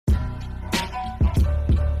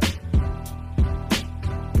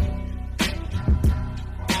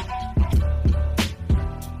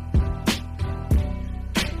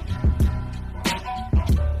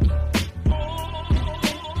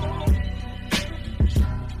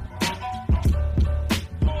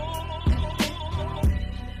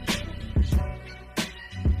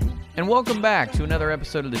welcome back to another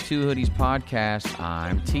episode of the Two Hoodies podcast.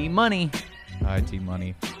 I'm T Money. Hi, T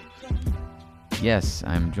Money. Yes,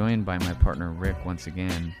 I'm joined by my partner Rick once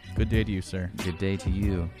again. Good day to you, sir. Good day to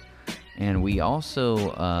you. And we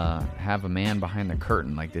also have a man behind the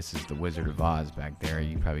curtain, like this is the Wizard of Oz back there.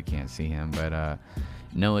 You probably can't see him, but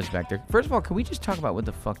Noah's back there. First of all, can we just talk about what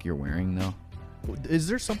the fuck you're wearing, though? Is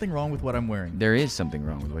there something wrong with what I'm wearing? There is something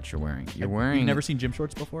wrong with what you're wearing. You've never seen gym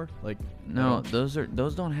shorts before? Like no, those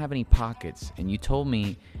don't have any pockets. And you told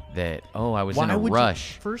me that I was in a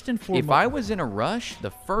rush. First and foremost, if I was in a rush, the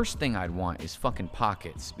first thing I'd want is fucking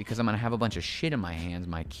pockets because I'm gonna have a bunch of shit in my hands,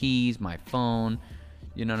 my keys, my phone.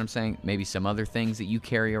 You know what I'm saying? Maybe some other things that you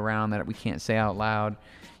carry around that we can't say out loud.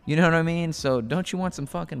 You know what I mean? So don't you want some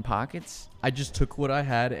fucking pockets? I just took what I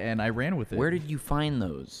had and I ran with it. Where did you find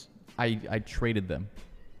those? I traded them.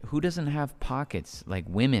 Who doesn't have pockets? Like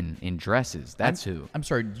women in dresses. That's who. I'm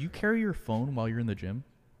sorry. Do you carry your phone while you're in the gym?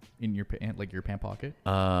 In your your pant pocket?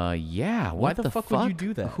 Yeah. Why the fuck would you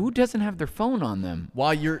do that? Who doesn't have their phone on them?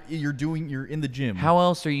 While you're in the gym. How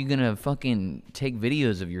else are you gonna fucking take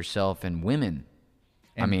videos of yourself and women?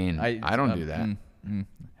 And I don't do that.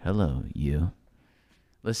 Hello, you.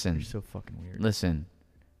 Listen. You're so fucking weird. Listen.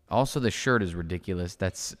 Also, the shirt is ridiculous.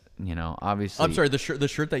 That's, obviously. I'm sorry. The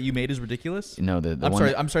shirt that you made is ridiculous. No,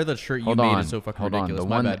 I'm sorry. The shirt you made is so fucking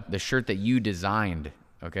ridiculous. The shirt that you designed.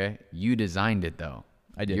 Okay, you designed it though.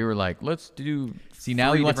 I did. You were like, let's do. See,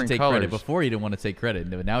 now he wants to take colors. credit. Before he didn't want to take credit.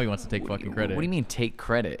 Now he wants to take fucking credit. What do you mean take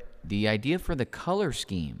credit? The idea for the color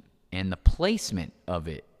scheme and the placement of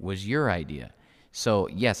it was your idea. So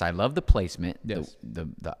yes, I love the placement. Yes.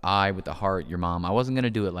 The eye with the heart, your mom. I wasn't gonna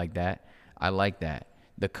do it like that. I like that.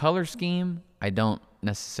 The color scheme, I don't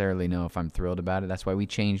necessarily know if I'm thrilled about it. That's why we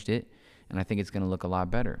changed it, and I think it's going to look a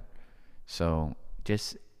lot better. So,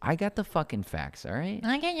 I got the fucking facts, all right?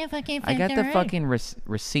 I got your fucking facts, I got the right? fucking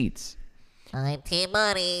receipts. I'm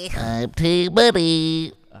T-Money. I'm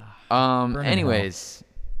T-Money. Anyways,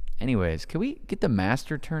 can we get the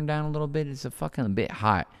master turned down a little bit? It's a fucking bit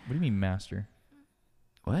hot. What do you mean, master?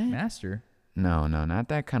 What? Master? No, not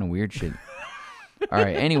that kind of weird shit. All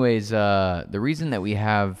right. Anyways, the reason that we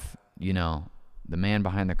have, the man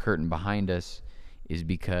behind the curtain behind us is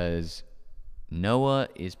because Noah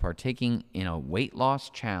is partaking in a weight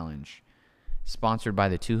loss challenge sponsored by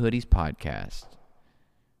the Two Hoodies podcast.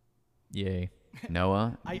 Yay.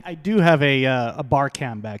 Noah? I do have a bar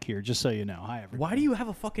cam back here, just so you know. Hi, everybody. Why do you have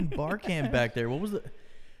a fucking bar cam back there? What was the...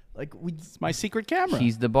 It's my secret camera.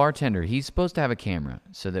 He's the bartender. He's supposed to have a camera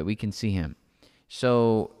so that we can see him.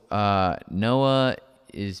 So Noah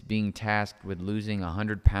is being tasked with losing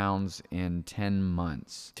 100 pounds in 10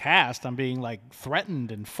 months. Tasked? I'm being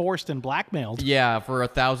threatened and forced and blackmailed. Yeah, for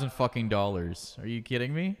 $1,000 fucking dollars. Are you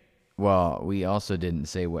kidding me? Well, we also didn't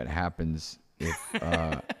say what happens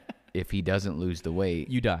if he doesn't lose the weight.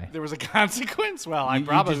 You die. There was a consequence? Well, I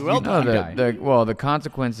probably will die. No, the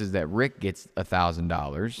consequence is that Rick gets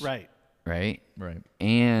 $1,000. Right. Right? Right.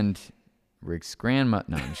 And Rick's grandma.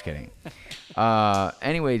 No, I'm just kidding.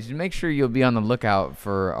 Anyways, make sure you'll be on the lookout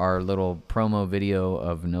for our little promo video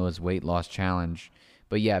of Noah's weight loss challenge.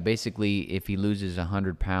 But yeah, basically, if he loses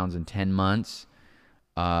 100 pounds in 10 months,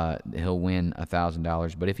 he'll win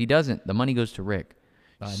 $1,000. But if he doesn't, the money goes to Rick.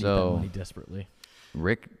 I need that money desperately.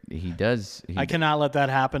 Rick, he does. I cannot let that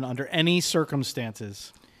happen under any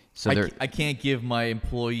circumstances. So I can't give my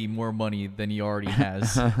employee more money than he already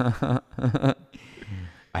has.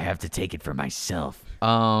 I have to take it for myself.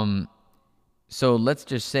 So let's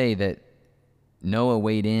just say that Noah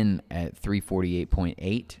weighed in at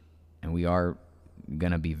 348.8, and we are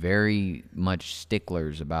going to be very much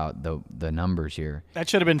sticklers about the numbers here. That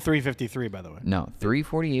should have been 353, by the way. No,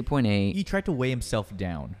 348.8. He tried to weigh himself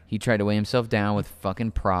down. He tried to weigh himself down with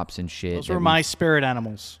fucking props and shit. Those were my spirit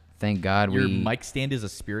animals. Thank God Your mic stand is a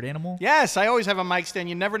spirit animal? Yes, I always have a mic stand.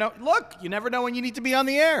 You never know. Look, you never know when you need to be on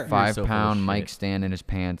the air. 5-pound mic stand in his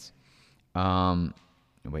pants.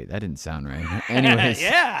 Wait, that didn't sound right. Anyways.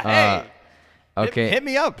 Yeah, hey. Okay. Hit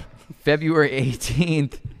me up. February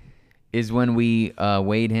 18th is when we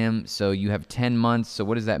weighed him. So you have 10 months. So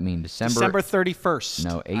what does that mean? December 31st.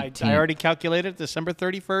 No, 18th. I already calculated. December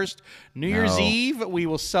 31st. New Year's Eve, we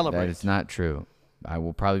will celebrate. That is not true. I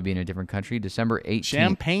will probably be in a different country. December 18th.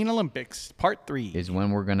 Champagne Olympics, Part 3. Is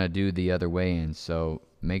when we're going to do the other weigh-in. So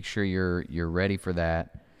make sure you're ready for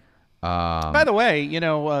that. By the way,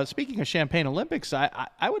 speaking of Champagne Olympics,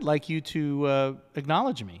 I would like you to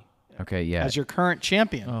acknowledge me. Okay, yeah. As your current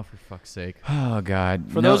champion. Oh, for fuck's sake. Oh,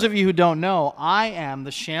 God. For those of you who don't know, I am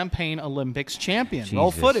the Champagne Olympics champion. Jesus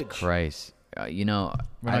Roll footage. Christ. I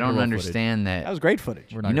don't understand that. That was great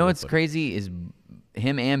footage. What's crazy is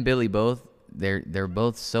him and Billy both, they're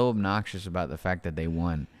both so obnoxious about the fact that they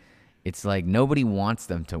won. It's like nobody wants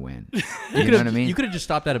them to win. You know what I mean? You could have just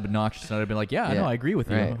stopped at obnoxious and I'd have been like, yeah, no, I agree with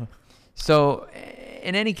right. you. So,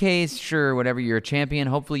 in any case, sure, whatever, you're a champion.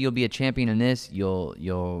 Hopefully, you'll be a champion in this. You'll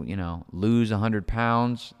lose 100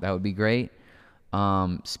 pounds. That would be great.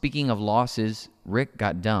 Speaking of losses, Rick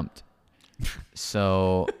got dumped.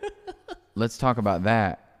 So, let's talk about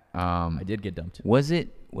that. I did get dumped. Was it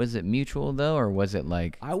mutual though, or was it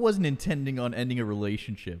like I wasn't intending on ending a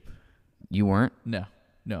relationship. you weren't? No,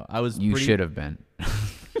 I was. You should have been.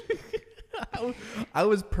 I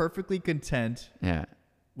was perfectly content. Yeah.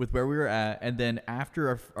 With where we were at, and then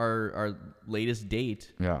after our latest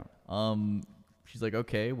date, Yeah. She's like,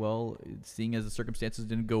 okay, well, seeing as the circumstances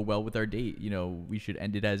didn't go well with our date, we should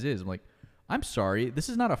end it as is. I'm like, I'm sorry, this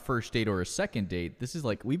is not a first date or a second date. This is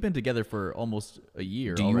like, we've been together for almost a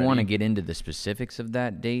year. Do you want to get into the specifics of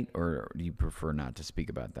that date, or do you prefer not to speak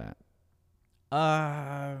about that?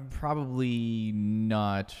 Probably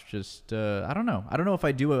not. Just I don't know. I don't know if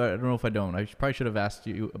I do. I don't know if I don't. I probably should have asked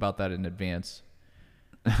you about that in advance.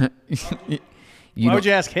 Why would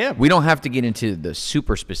you ask him? We don't have to get into the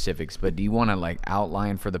super specifics, but do you want to like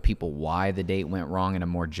outline for the people why the date went wrong in a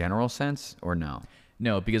more general sense, or no?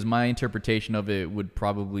 No, because my interpretation of it would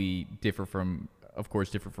probably differ from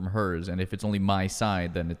hers, and if it's only my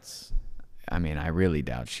side, then it's. I mean, I really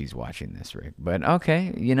doubt she's watching this, Rick. But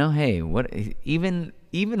okay, hey, what? Even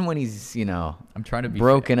when he's I'm trying to be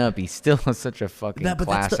broken up, he's still such a fucking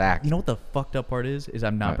class act. You know what the fucked up part is?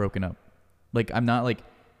 I'm not broken up. Like I'm not like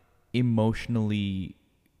emotionally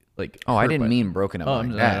like. Oh, I didn't mean broken up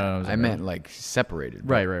like that. No, I meant like separated.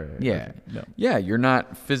 Right. Yeah. Okay. No. Yeah, you're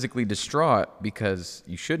not physically distraught because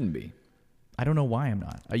you shouldn't be. I don't know why I'm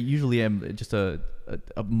not. I usually am just a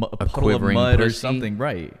puddle of quivering mud pussy? or something.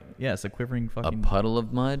 Right. Yes, a quivering fucking. A puddle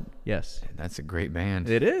of mud? Yes. That's a great band.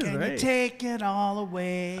 It is, Can right? you take it all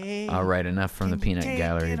away? All right, enough from the peanut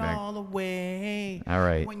gallery Take it back. all away. All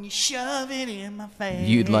right. When you shove it in my face.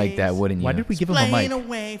 You'd like that, wouldn't you? Why did we give him a mic? Explain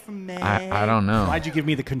away from me. I don't know. Why'd you give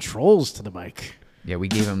me the controls to the mic? Yeah, we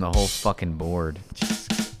gave him the whole fucking board.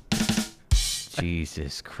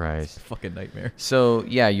 Jesus Christ. Fucking nightmare. So,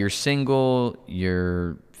 yeah, you're single.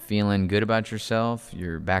 You're feeling good about yourself.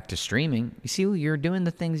 You're back to streaming. You see, you're doing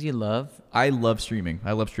the things you love. I love streaming.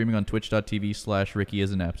 I love streaming on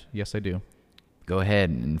twitch.tv/RickyIsInept. Yes, I do. Go ahead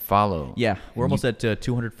and follow. Yeah, we're almost at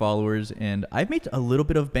 200 followers, and I've made a little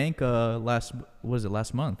bit of bank last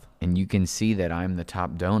month. And you can see that I'm the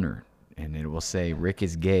top donor. And it will say Rick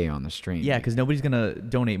is gay on the stream. Yeah, because nobody's going to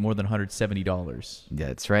donate more than $170.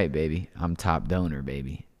 That's right, baby. I'm top donor,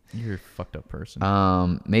 baby. You're a fucked up person.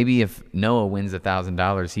 Maybe if Noah wins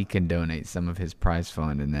 $1,000, he can donate some of his prize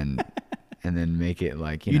fund and then make it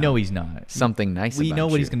like you know he's not something nice. We about know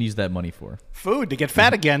what you. he's going to use that money for. Food to get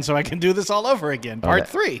fat again, so I can do this all over again. Part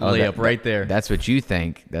 3. Layup right there. That's what you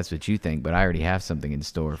think. But I already have something in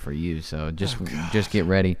store for you. So just get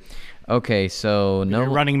ready. Okay, so You're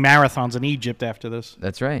running marathons in Egypt after this.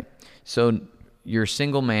 That's right. So you're a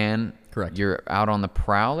single man. Correct. You're out on the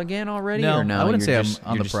prowl again already? No, or no? I wouldn't say You're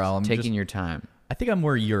I'm on the prowl. I'm taking just your time. I think I'm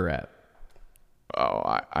where you're at. Oh,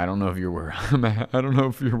 I don't know if you're where I'm at. I don't know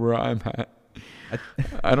if you're where I'm at.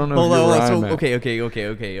 I don't know Hold if you're on. where So I'm at.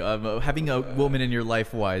 okay. Having a woman in your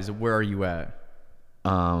life wise, where are you at?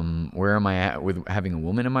 Where am I at with having a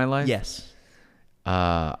woman in my life? Yes.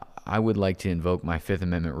 I would like to invoke my Fifth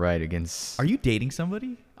Amendment right against. Are you dating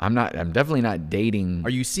somebody? I'm definitely not dating.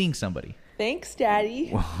 Are you seeing somebody? Thanks, Daddy.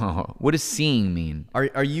 What does seeing mean?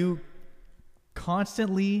 Are you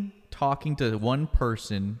constantly talking to one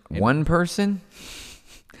person? One person?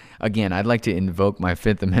 Again, I'd like to invoke my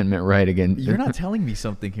Fifth Amendment right against. You're not telling me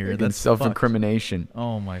something here. That's self-incrimination. fucked.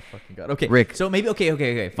 Oh my fucking god. Okay, Rick. So maybe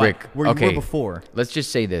okay. Fine. Rick. Where you okay. were before. Let's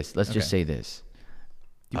just say this. Do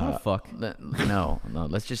You want to fuck? No.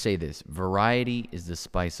 Let's just say this. Variety is the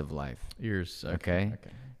spice of life. Yours. Okay.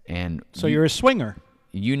 And So you're a swinger.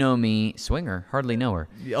 You know me, swinger. Hardly know her.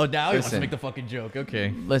 Oh, now you want to Listen. make the fucking joke.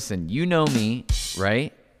 Okay. Listen, you know me,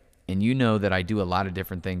 right? And you know that I do a lot of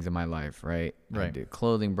different things in my life, right? I Right. do a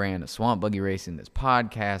clothing brand, a swamp buggy racing, this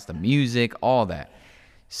podcast, the music, all that.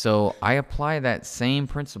 So I apply that same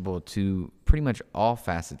principle to pretty much all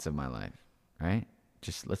facets of my life, right?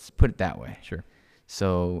 Just let's put it that way. Sure.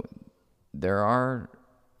 So there are,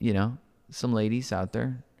 some ladies out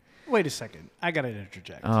there. Wait a second. I got to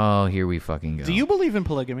interject. Oh, here we fucking go. Do you believe in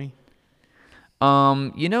polygamy?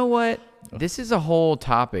 You know what? This is a whole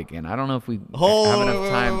topic, and I don't know if we have enough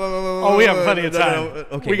time. Oh, we have plenty of time.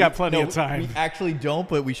 Okay. We got plenty of time. We actually don't,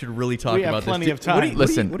 but we should really talk We have about plenty this. of time.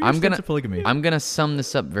 Listen, what are your I'm stance of polygamy? gonna sum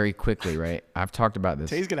this up very quickly, right? I've talked about this.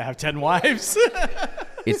 He's going to have 10 wives.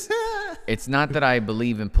 It's It's not that I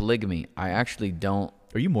believe in polygamy. I actually don't.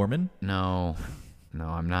 Are you Mormon? No,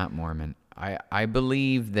 I'm not Mormon. I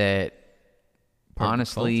believe that,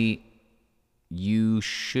 honestly, you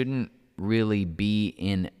shouldn't really be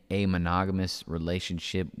in a monogamous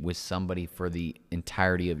relationship with somebody for the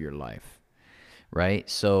entirety of your life, right?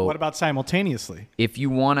 So What about simultaneously? if you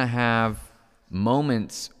want to have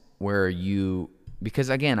moments where because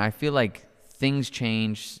again, I feel like things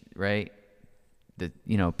change, right?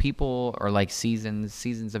 People are like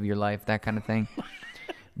seasons of your life, that kind of thing.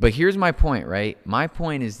 But here's my point, right? My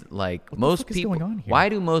point is like most people. Going on here? Why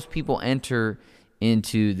do most people enter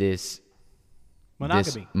into this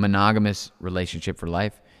monogamous relationship for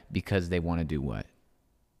life? Because they want to do what?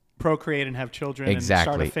 Procreate and have children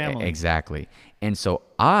Exactly. and start a family. Exactly. And so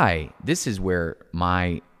this is where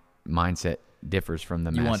my mindset differs from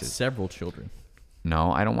the masses. You want several children.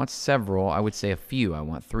 No, I don't want several. I would say a few. I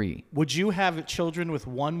want 3. Would you have children with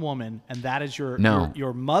one woman, and that is your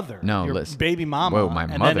mother? No, your listen. baby mama. Whoa, my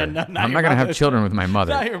and mother. Then, I'm not going to have children with my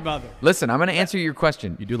mother. Not your mother. Listen, I'm going to answer your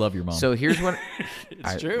question. You do love your mom. So here's what...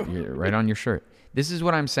 It's true. You're right on your shirt. This is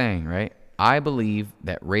what I'm saying, right? I believe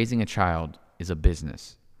that raising a child is a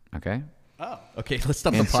business, okay? Oh. Okay, let's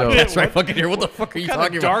stop the And so- podcast right fucking here. What the fuck are you What talking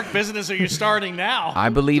kind of about? dark business are you starting now? I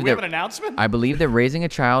believe Do we that... have an announcement? I believe that raising a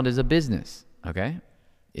child is a business, okay?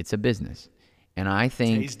 It's a business. And I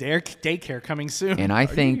think... Today's daycare coming soon. And I Are you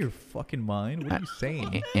think... in your fucking mind? What are you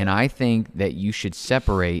saying? And I think that you should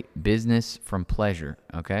separate business from pleasure,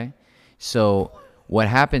 okay? So what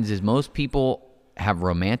happens is most people have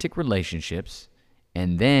romantic relationships,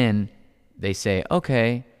 and then they say,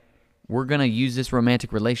 okay, we're going to use this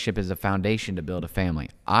romantic relationship as a foundation to build a family.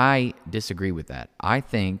 I disagree with that. I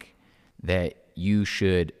think that you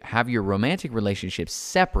should have your romantic relationship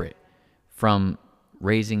separate from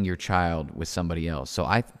raising your child with somebody else. So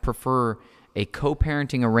I prefer a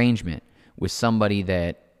co-parenting arrangement with somebody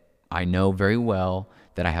that I know very well,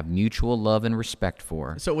 that I have mutual love and respect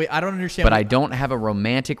for. So wait, I don't understand. But I don't have a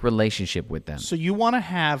romantic relationship with them. So you want to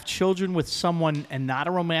have children with someone and not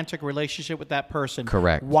a romantic relationship with that person.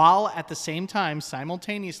 Correct. While at the same time,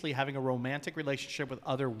 simultaneously having a romantic relationship with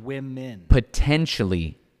other women.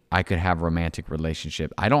 Potentially, I could have a romantic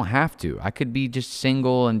relationship. I don't have to. I could be just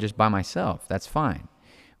single and just by myself. That's fine.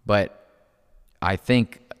 But I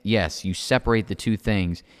think, yes, you separate the two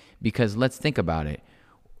things, because let's think about it.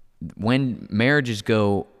 When marriages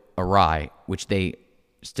go awry, which they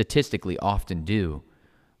statistically often do,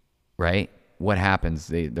 right? What happens?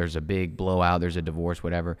 There's a big blowout, there's a divorce,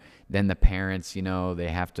 whatever. Then the parents, they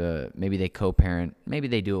have to, maybe they co-parent, maybe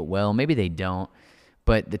they do it well, maybe they don't.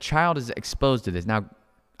 But the child is exposed to this. Now,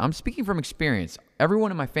 I'm speaking from experience.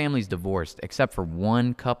 Everyone in my family is divorced except for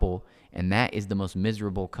one couple, and that is the most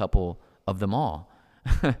miserable couple of them all.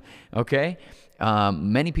 Okay?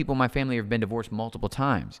 Many people in my family have been divorced multiple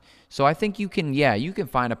times. So I think you can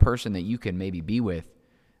find a person that you can maybe be with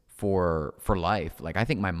for life. Like, I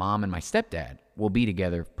think my mom and my stepdad will be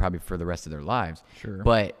together probably for the rest of their lives. Sure.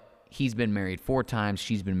 But he's been married 4 times,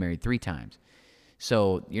 she's been married 3 times.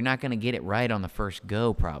 So you're not going to get it right on the first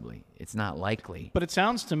go, probably. It's not likely. But it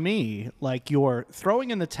sounds to me like you're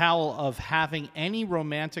throwing in the towel of having any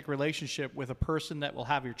romantic relationship with a person that will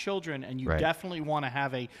have your children, and you Right. definitely want to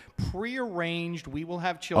have a prearranged, we will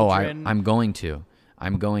have Oh, children. I'm going to.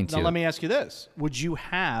 Now, let me ask you this. Would you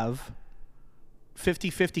have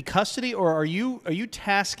 50-50 custody, or are you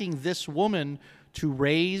tasking this woman to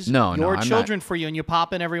raise No, your I'm children for you, and you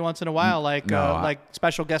pop in every once in a while like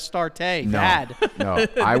special guest star Tay, Dad? No,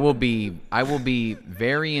 I will be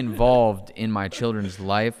very involved in my children's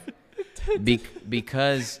life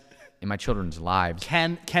because in my children's lives.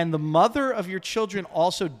 Can the mother of your children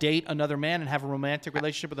also date another man and have a romantic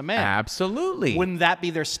relationship with a man? Absolutely. Wouldn't that be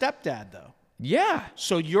their stepdad, though? Yeah.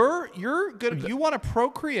 So you're good. You want to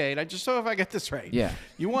procreate. I just so if I get this right. Yeah.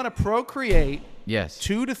 You want to procreate. Yes.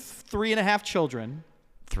 2 to 3.5 children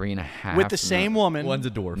 3.5 with the same woman. One's a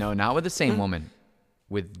dwarf. No, not with the same woman,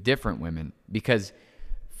 with different women. Because,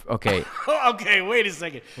 okay, Okay, wait a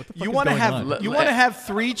second. You is want to going have on? you want to have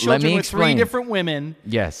 3 children me with 3 explain. different women.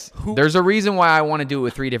 yes. There's a reason why I want to do it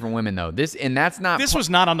with 3 different women, though. That's not. This was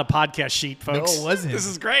not on the podcast sheet, folks. No, it wasn't. This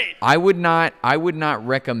is great. I would not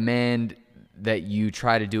recommend that you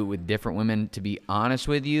try to do it with different women, to be honest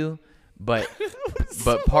with you. But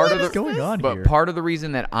part of the going on but here? part of the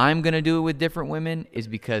reason that I'm gonna do it with different women is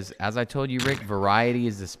because, as I told you, Rick, variety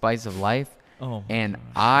is the spice of life. Oh, and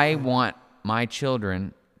I want my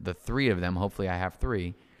children, the 3 of them, hopefully I have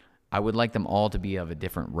 3, I would like them all to be of a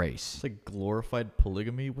different race. It's like glorified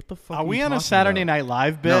polygamy. What the fuck? Are you we on a talking Saturday about? Night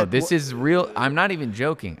Live bit? No, this is real. I'm not even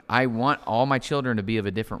joking. I want all my children to be of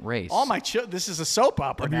a different race. All my this is a soap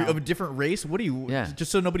opera now. Of a different race? What do you? Yeah.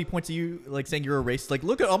 Just so nobody points at you like saying you're a race. Like,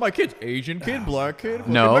 look at all my kids: Asian kid, black kid,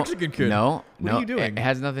 fucking No, Mexican kid. no, What no. are you doing? It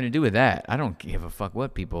has nothing to do with that. I don't give a fuck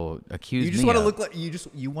what people accuse You just me want to of. look like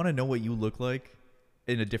you want to know what you look like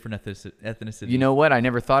in a different ethnicity. You know what? I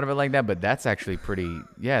never thought of it like that, but that's actually pretty.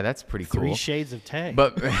 Yeah, that's pretty cool. 3 Shades of Tay.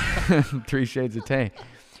 But 3 Shades of Tay.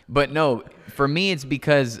 But no, for me, it's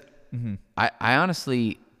because I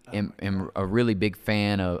honestly am a really big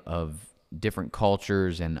fan of different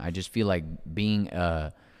cultures, and I just feel like being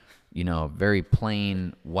a very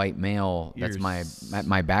plain white male. That's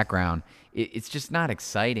my background. It's just not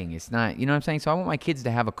exciting. It's not, you know what I'm saying? So I want my kids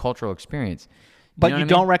to have a cultural experience. but know you what I mean?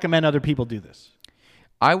 don't recommend other people do this.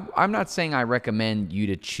 I'm not saying I recommend you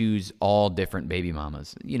to choose all different baby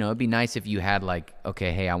mamas. It'd be nice if you had like,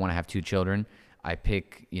 okay, hey, I want to have 2 children. I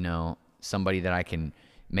pick, somebody that I can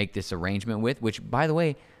make this arrangement with, which, by the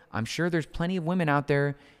way, I'm sure there's plenty of women out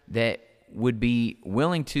there that would be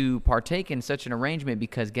willing to partake in such an arrangement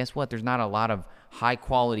because guess what? There's not a lot of high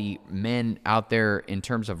quality men out there in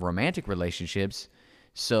terms of romantic relationships.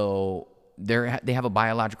 So they have a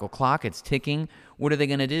biological clock. It's ticking. What are they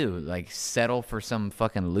going to do? Like settle for some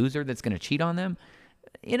fucking loser that's going to cheat on them?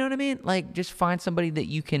 You know what I mean? Like just find somebody that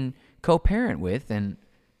you can co-parent with and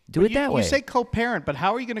do it that way. You say co-parent, but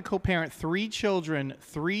how are you going to co-parent 3 children,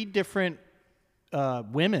 3 different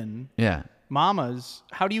women, Yeah. mamas?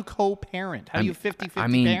 How do you co-parent? How do you 50-50 I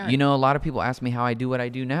mean, parent? a lot of people ask me how I do what I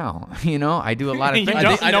do now. I do a lot of You things.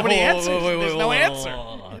 don't- nobody whoa, answers. whoa, whoa, There's whoa, no whoa, answer.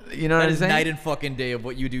 whoa, whoa. You know what That I'm is saying? night and fucking day of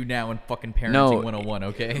what you do now and fucking parenting No, 101,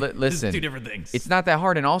 okay? Listen, It's 2 different things. It's not that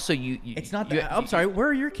hard, and also It's not that. I'm sorry. Where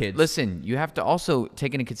are your kids? Listen, you have to also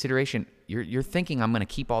take into consideration. You're thinking I'm going to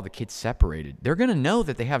keep all the kids separated. They're going to know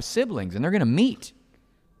that they have siblings, and they're going to meet.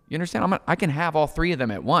 You understand? I can have all 3 of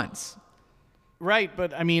them at once. Right,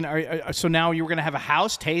 but I mean, so now you're going to have a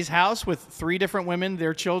house, Tay's house, with 3 different women,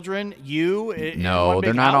 their children, you. in No, one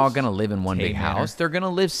they're big not all house? going to live in one Tay big Manor. house. They're going to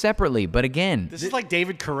live separately. But again, This is like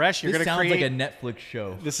David Koresh. You're This going to sounds create. like a Netflix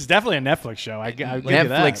show, This is definitely a Netflix show. I'll give you that.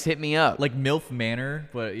 Netflix hit me up. like MILF Manor,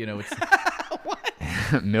 but it's.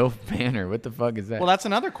 MILF Manor. What the fuck is that? Well, that's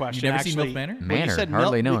another question. never seen actually. MILF Manor? Well, Manor, you said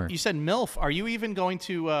hardly MILF, know her. You said MILF. Are you even going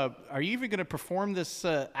to perform this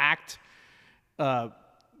act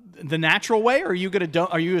the natural way, or are you going to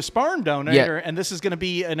are you a sperm donor, Yeah. and this is going to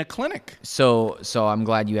be in a clinic? So I'm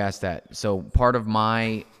glad you asked that. So part of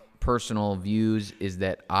my personal views is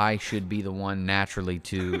that I should be the one naturally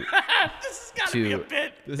to. This has got to be a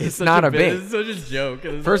bit. It's not a bit. This is such a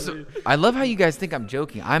joke. First, I love how you guys think I'm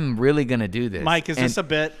joking. I'm really gonna do this. Mike, is this a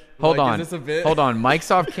bit? Hold Mike, on. is this a bit? Hold on. Mike's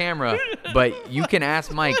off camera, but you can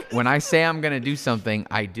ask Mike. When I say I'm gonna do something,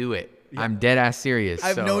 I do it. I'm dead ass serious.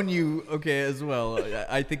 I've so known you, as well.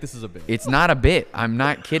 I think this is a bit. It's not a bit. I'm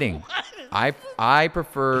not kidding. I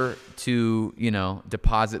prefer to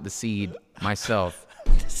deposit the seed myself.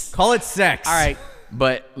 Call it sex. All right.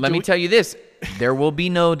 But let me tell you this: there will be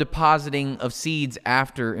no depositing of seeds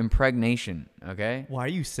after impregnation. Okay? Why are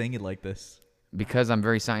you saying it like this? Because I'm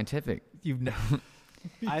very scientific. You've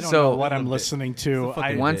I don't So- know what It's a I'm bit. listening to. It's a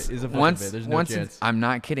fucking Once, bit. It's a fucking once, bit. There's no once, chance. I'm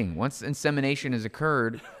not kidding. Once insemination has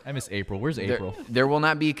occurred, I miss April. Where's April? there will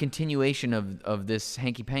not be a continuation of this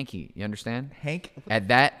hanky panky. You understand? Hank. At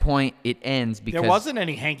that point, it ends because There wasn't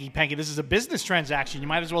any hanky panky. This is a business transaction. You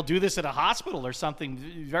might as well do this at a hospital or something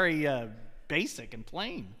very basic and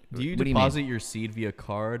plain. Do you What do you deposit your seed via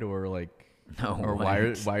card or No, or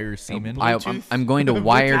what? wire semen? I'm going to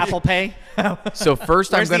wire. Apple Pay. So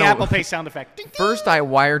first Where's I'm the going Apple to. Pay sound effect? Ding, ding. First, I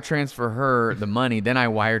wire transfer her the money. Then I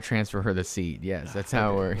wire transfer her the seed. Yes, that's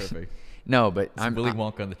how it works. Perfect. No, but I'm Willy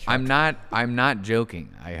Wonka on the truck. I'm not joking.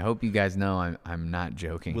 I hope you guys know I'm not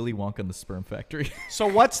joking. Willy Wonka in the sperm factory. So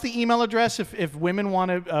what's the email address if women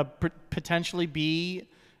want to potentially be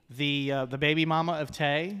the baby mama of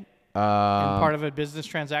Tay in part of a business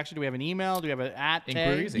transaction? Do we have an email? Do we have an @ Tay?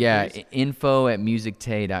 Inquiries? Yeah,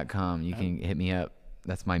 info@musictay.com. You can hit me up.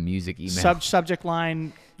 That's my music email. Subject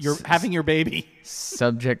line: You're having your baby.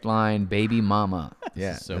 Subject line: baby mama.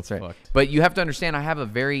 Yeah, So that's right. fucked. But you have to understand, I have a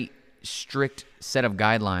very strict set of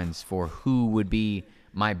guidelines for who would be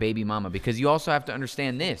my baby mama, because you also have to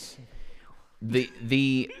understand this: the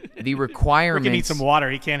requirements. We can need some water.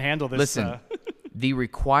 He can't handle this. Listen, the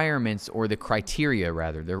requirements, or the criteria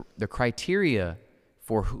rather, the criteria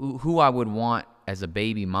for who I would want as a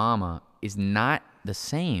baby mama is not the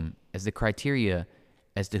same as the criteria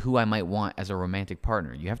as to who I might want as a romantic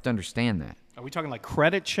partner. You have to understand that. Are we talking like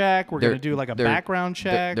credit check? We're going to do like a background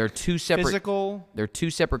check? They're two separate. Physical? They're two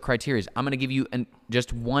separate criteria. I'm going to give you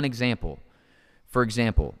just one example. For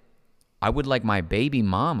example, I would like my baby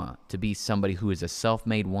mama to be somebody who is a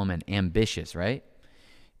self-made woman, ambitious, right?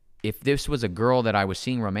 If this was a girl that I was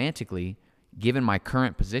seeing romantically, given my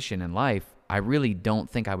current position in life, I really don't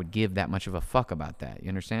think I would give that much of a fuck about that. You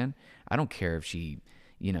understand? I don't care if she,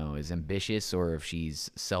 is ambitious or if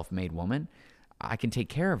she's self-made woman. I can take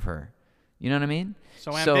care of her. You know what I mean?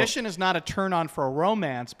 So ambition is not a turn-on for a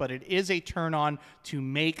romance, but it is a turn-on to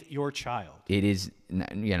make your child. It is,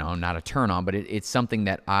 not a turn-on, but it's something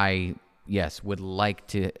that I, yes, would like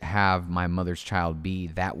to have my mother's child be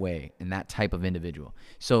that way and that type of individual.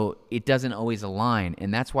 So it doesn't always align,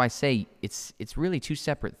 and that's why I say it's really two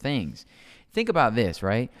separate things. Think about this,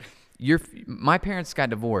 right? My parents got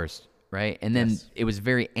divorced, right? And then it was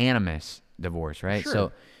very animus divorce, right?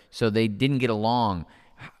 Sure. So they didn't get along.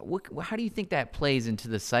 How do you think that plays into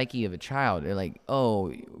the psyche of a child? They're like,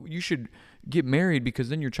 oh, you should get married because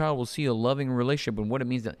then your child will see a loving relationship and what it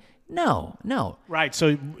means. No. Right.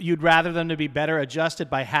 So you'd rather them to be better adjusted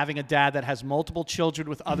by having a dad that has multiple children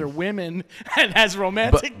with other women and has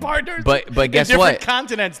romantic partners. But guess in different what?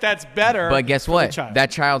 Continents, that's better. But guess for what? the child.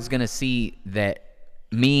 That child's gonna see that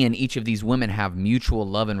me and each of these women have mutual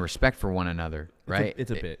love and respect for one another, right?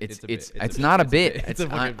 It's a bit. It's not a bit.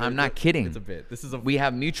 I'm not kidding. It's a bit. We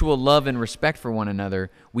have mutual love and respect for one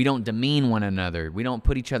another. We don't demean one another. We don't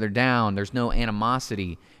put each other down. There's no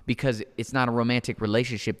animosity because it's not a romantic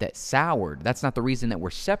relationship that's soured. That's not the reason that we're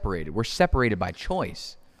separated. We're separated by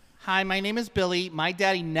choice. Hi, my name is Billy. My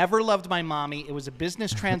daddy never loved my mommy. It was a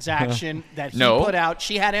business transaction that he No. put out.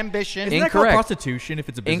 She had ambition. Isn't that called Incorrect. prostitution if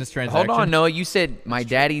it's a business transaction? Hold on, Noah. You said my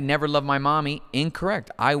daddy never loved my mommy.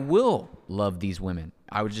 Incorrect. I will love these women.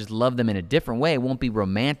 I would just love them in a different way. It won't be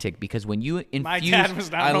romantic because when you infuse... My dad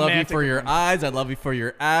was not I love you romantic for with your me. eyes. I love you for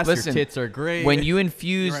your ass. Listen, your tits are great. When you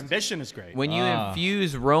infuse... Your ambition is great. When you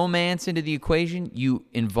infuse romance into the equation, you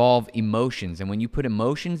involve emotions. And when you put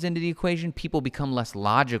emotions into the equation, people become less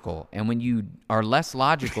logical. And when you are less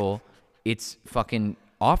logical, it's fucking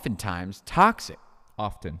oftentimes toxic.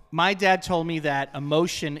 Often. My dad told me that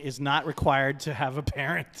emotion is not required to have a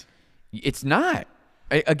parent. It's not.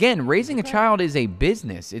 Again, raising a child is a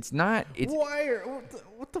business. It's not. It's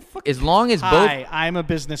What the fuck? as long as both. Hi, I'm a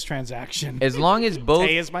business transaction. As long as both.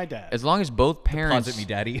 Tay is my dad. As long as both parents. Deposit me,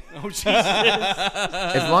 daddy. Oh, Jesus.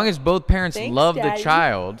 As long as both parents Thanks, love Daddy. the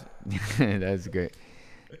child. That's great.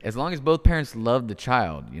 As long as both parents love the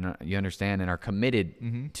child, you understand, and are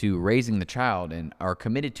committed to raising the child, and are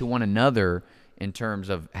committed to one another in terms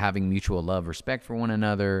of having mutual love, respect for one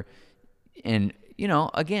another, and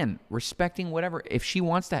again, respecting whatever. If she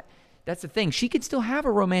wants that, that's the thing. She could still have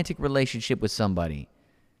a romantic relationship with somebody,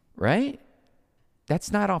 right?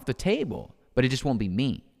 That's not off the table, but it just won't be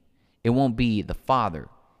me. It won't be the father.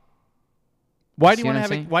 Why do See you want what to I'm have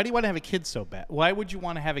saying? Why do you want to have a kid so bad? Why would you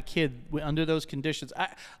want to have a kid under those conditions? I'm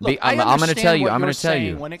gonna tell you. I'm gonna tell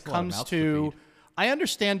you. When it a lot of comes mouths to to, feed. I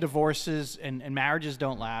understand divorces and marriages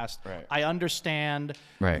don't last. Right. I understand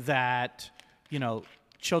Right. that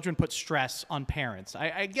children put stress on parents.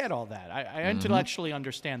 I get all that. I intellectually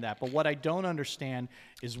understand that. But what I don't understand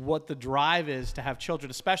is what the drive is to have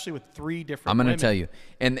children, especially with three different. I'm going to women. tell you.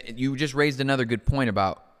 And you just raised another good point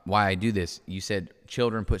about why I do this. You said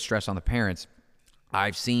children put stress on the parents.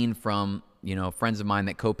 I've seen from, friends of mine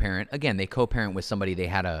that co-parent. Again, they co-parent with somebody they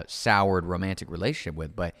had a soured romantic relationship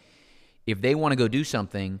with. But if they want to go do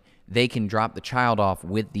something, they can drop the child off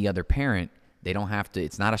with the other parent. They don't have to.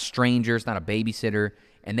 It's not a stranger. It's not a babysitter.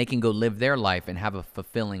 And they can go live their life and have a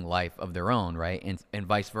fulfilling life of their own, right? And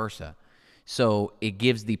vice versa. So it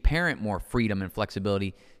gives the parent more freedom and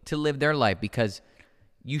flexibility to live their life, because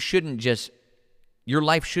your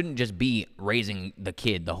life shouldn't just be raising the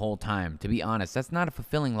kid the whole time. To be honest, that's not a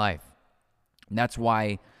fulfilling life. And that's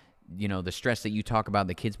why, the stress that you talk about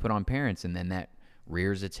the kids put on parents, and then that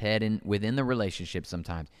rears its head within the relationship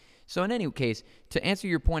sometimes. So in any case, to answer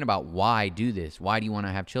your point about why do this, why do you want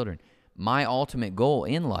to have children? My ultimate goal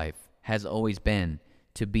in life has always been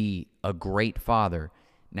to be a great father.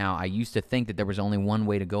 Now, I used to think that there was only one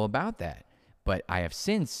way to go about that, but I have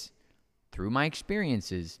since, through my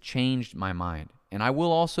experiences, changed my mind. And I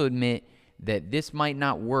will also admit that this might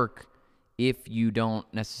not work if you don't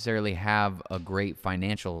necessarily have a great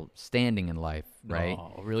financial standing in life, right?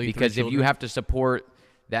 Oh, really? Because Three if you children? have to support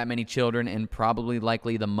that many children, and probably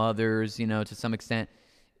likely the mothers, to some extent,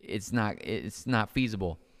 it's not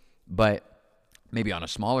feasible. But maybe on a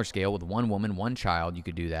smaller scale with one woman, one child, you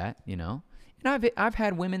could do that, And I've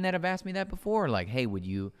had women that have asked me that before, like, hey, would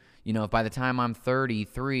you, if by the time I'm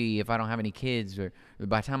 33, if I don't have any kids, or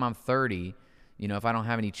by the time I'm 30, You know, if I don't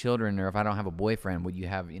have any children or if I don't have a boyfriend, would you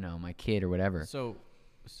have, you know, my kid or whatever? So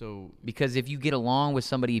because if you get along with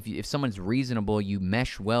somebody, if someone's reasonable, you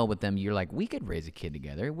mesh well with them, you're like, we could raise a kid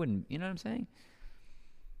together. It wouldn't, you know what I'm saying?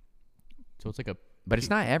 So it's like a. But it's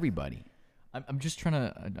not everybody. I'm just trying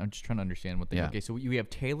to understand what they. Yeah. Okay, so we have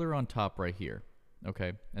Taylor on top right here.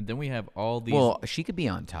 Okay, and then we have all these. Well, she could be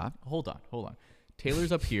on top. Hold on.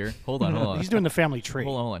 Taylor's up here. Hold on. He's doing the family tree.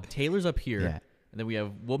 Hold on. Taylor's up here. Yeah. And then we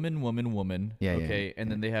have woman. Yeah, okay. yeah.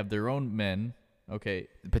 And then they have their own men. Okay.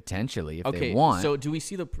 Potentially, if Okay. they want. So do we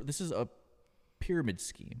see this is a pyramid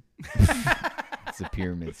scheme. It's a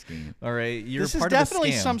pyramid scheme. All right. You're This is part definitely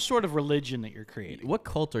of a scam. some sort of religion that you're creating. What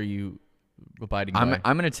cult are you abiding I'm by?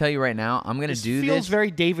 going to tell you right now, I'm going to This do feels this.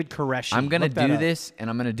 very David Koresh. I'm going to do this, and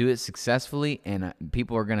I'm going to do it successfully, and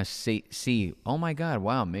people are going to see, oh, my God,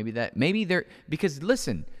 wow, maybe they're, because,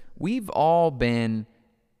 listen, we've all been,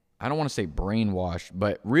 I don't want to say brainwashed,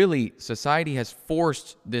 but really, society has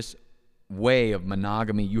forced this way of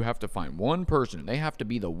monogamy. You have to find one person, and they have to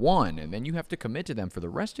be the one, and then you have to commit to them for the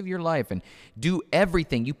rest of your life and do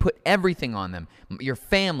everything. You put everything on them, your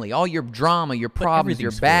family, all your drama, your problems, your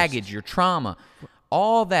everything's baggage, forced. your trauma,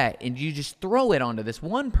 all that, and you just throw it onto this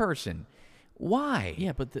one person. Why?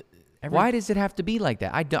 Yeah, but Why does it have to be like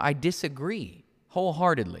that? I disagree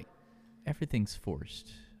wholeheartedly. everything's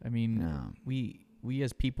forced. I mean, No. we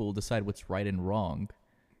as people decide what's right and wrong.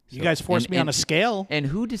 You guys forced me on a scale. And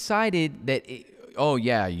who decided that? Oh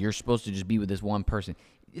yeah, you're supposed to just be with this one person.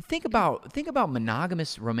 Think about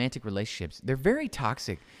monogamous romantic relationships. They're very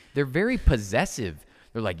toxic. They're very possessive.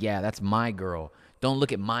 They're like, yeah, that's my girl. Don't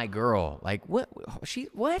look at my girl. Like what?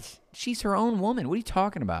 What? She's her own woman. What are you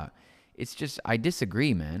talking about? It's just I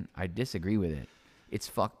disagree, man. I disagree with it. It's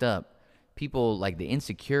fucked up. People like the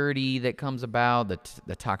insecurity that comes about, the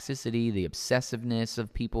toxicity, the obsessiveness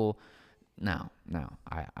of people. No,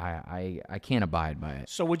 I can't abide by it.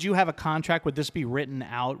 So would you have a contract? Would this be written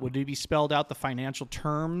out? Would it be spelled out the financial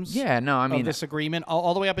terms? Yeah, no, I mean of this agreement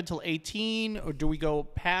all the way up until 18, or do we go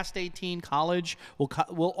past 18? College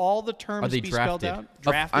will all the terms they be spelled drafted? out?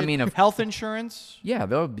 Drafted. I mean, health insurance. Yeah,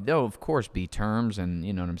 there'll of course be terms, and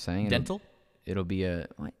you know what I'm saying. Dental? It'll be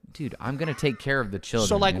dude. I'm gonna take care of the children.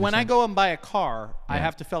 So like you when I understand? go and buy a car, I Yeah.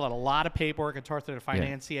 have to fill out a lot of paperwork and talk to the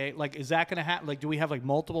financier. Like, is that going to happen? Like, do we have like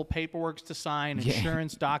multiple paperworks to sign, Yeah.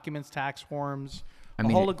 insurance documents, tax forms, I a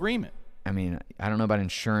mean, whole agreement? I mean, I don't know about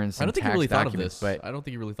insurance. I And don't think you tax really thought of documents, this. but I don't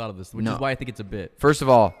think you really thought of this, which No. is why I think it's a bit. first of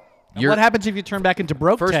all, And what happens if you turn back into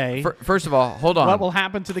broke Tay? First of all, hold on. What will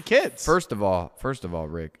happen to the kids? First of all,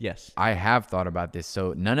 Rick. Yes. I have thought about this.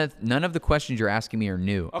 So none of the questions you're asking me are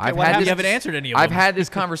new. Okay, what happens- You haven't answered any of I've them. had this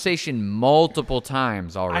conversation multiple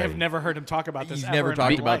times already. I have never heard him talk about this. He's ever never in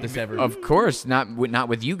talked my about life. this ever. Of course, not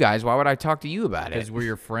with you guys. Why would I talk to you about it? Because we're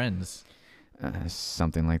your friends.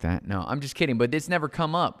 Something like that. No, I'm just kidding. But it's never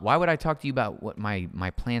come up. Why would I talk to you about what my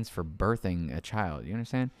plans for birthing a child? You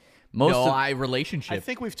understand? Relationship. I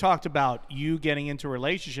think we've talked about you getting into a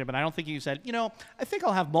relationship, and I don't think you said, I think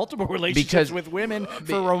I'll have multiple relationships with women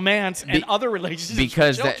for romance and other relationships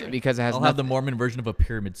because with children. because it has I'll have the Mormon version of a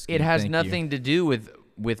pyramid scheme. it has Thank you. nothing to do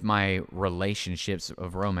with my relationships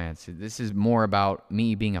of romance. This is more about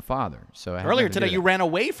me being a father. So it has Earlier nothing to do today, with you that. ran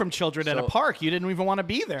away from children at a So- park. You didn't even want to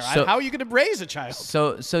be there. So- How are you going to raise a child?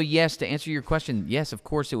 So yes, to answer your question, yes, of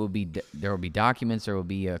course it will be. There will be documents. There will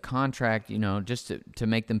be a contract. Just to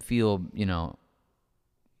make them feel,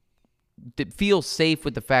 feel safe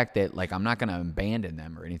with the fact that like I'm not going to abandon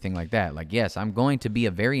them or anything like that. Like yes, I'm going to be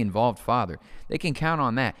a very involved father. They can count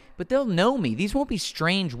on that. But they'll know me. These won't be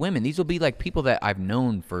strange women. These will be like people that I've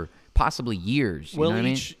known for possibly years. You Will know what I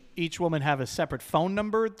mean? each woman have a separate phone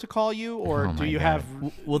number to call you, or Oh do my you God. have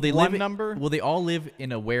Will they one live? number? Will they all live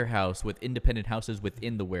in a warehouse with independent houses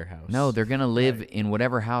within the warehouse? No, they're gonna live in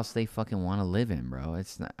whatever house they fucking want to live in, bro.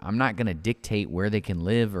 I'm not gonna dictate where they can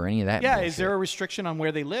live or any of that. Yeah, bullshit. is there a restriction on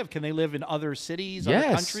where they live? Can they live in other cities, other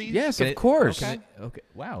Yes, countries? yes, Can of it- course, Okay.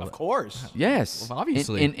 Wow. Of course. yes. Well,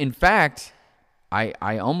 obviously. In fact,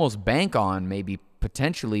 I almost bank on maybe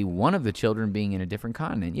potentially one of the children being in a different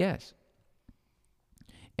continent. Yes,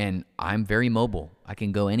 and I'm very mobile. I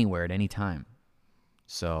can go anywhere at any time.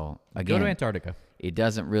 So again, Go to Antarctica. it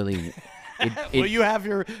doesn't really. Will you have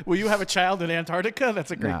a child in Antarctica? That's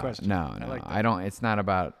a great question. No, I like that. I don't. It's not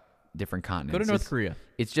about different continents. Go to North It's- Korea.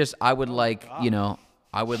 It's just I would like,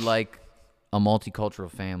 I would like a multicultural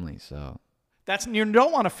family. So You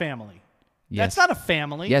don't want a family. yes, That's not a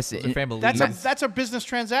family. yes, Those are family That's leaves. a business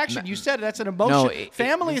transaction. You said it. That's an emotion. No,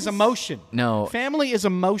 family is emotion. No. Family is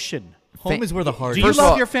emotion. Home is where the heart Do is. you First of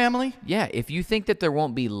love all- your family? yeah. If you think that there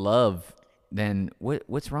won't be love then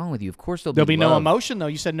what's wrong with you? Of course there'll be no love. emotion, though.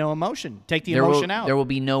 You said no emotion. Take the emotion out. There will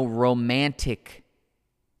be no romantic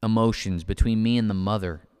emotions between me and the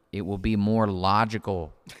mother. It will be more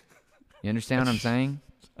logical. You understand what I'm saying?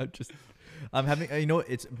 I'm having,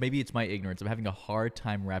 maybe it's my ignorance. I'm having a hard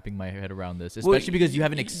time wrapping my head around this, especially because you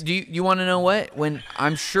haven't. Do you want to know what?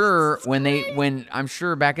 I'm sure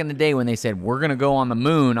back in the day when they said we're gonna go on the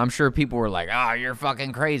moon, I'm sure people were like, "Oh, you're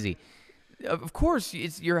fucking crazy." Of course,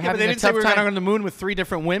 you're having but they a didn't tough say we were time. going on the moon with 3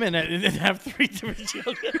 different women and have 3 different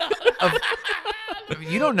children.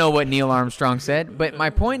 You don't know what Neil Armstrong said, but my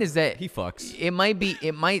point is that he fucks.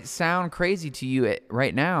 It might sound crazy to you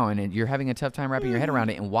right now, and you're having a tough time wrapping your head around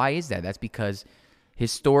it. And why is that? That's because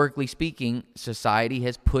historically speaking, society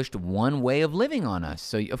has pushed one way of living on us.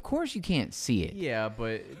 So of course you can't see it. Yeah,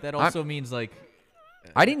 but that also means like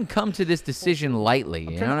I didn't come to this decision lightly.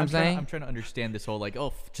 You know what I'm saying? I'm trying to understand this whole like,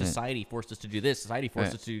 society forced us to do this. Society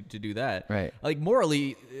forced us to do that. Right. Like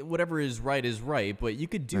morally, whatever is right, but you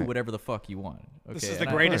could do whatever the fuck you want. Okay? This is the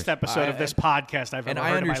greatest episode of this podcast I've ever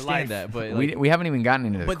heard in my life. And I understand that, but like, we haven't even gotten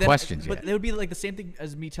into the questions yet. But it would be like the same thing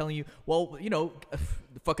as me telling you, well,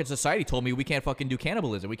 the fucking society told me we can't fucking do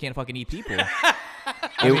cannibalism. We can't fucking eat people.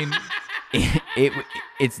 I mean...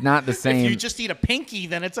 It's not the same. If you just eat a pinky,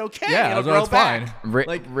 then it's okay. Yeah, it'll grow back.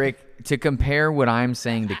 Fine. Rick, to compare what I'm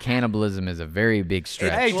saying to cannibalism is a very big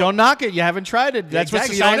stretch. Hey, don't knock it. You haven't tried it. That's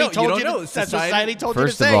Exactly. what society told You you. don't know. That's what society told you to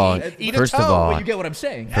First of say. all, Eat first a toe. of all, Well, you get what I'm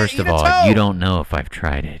saying. First eat of a all, toe. you don't know if I've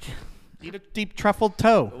tried it. Eat a deep truffled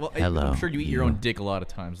toe. Well, Hello, I'm sure you eat your own dick a lot of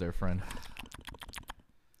times there, friend.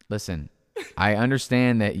 Listen, I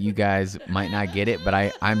understand that you guys might not get it,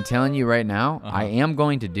 but I'm telling you right now, I am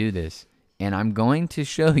going to do this, and I'm going to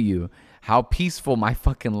show you how peaceful my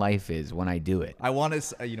fucking life is when I do it. I want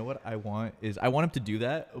to, you know what I want is I want him to do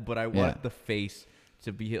that, but I want the face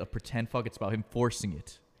to be a pretend fuck. It's about him forcing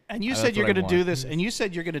it. And you said you're going to do this, and you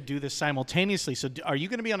said you're going to do this simultaneously. So are you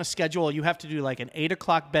going to be on a schedule? You have to do like an 8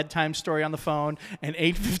 o'clock bedtime story on the phone, an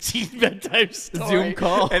 8:15 bedtime story, Zoom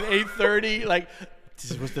call, and 8:30. Like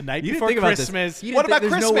this was the night before Christmas. What about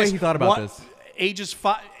Christmas? There's no way he thought about this.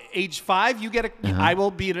 Age 5, you get I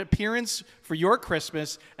will be an appearance for your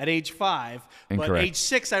Christmas at age 5. Incorrect. But age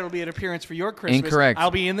 6, I will be an appearance for your Christmas. Incorrect.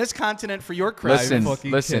 I'll be in this continent for your Christmas.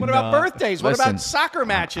 Listen. What about birthdays? What about soccer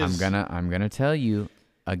matches? I'm gonna tell you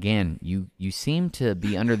again. You seem to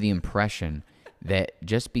be under the impression that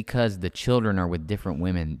just because the children are with different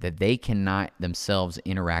women, that they cannot themselves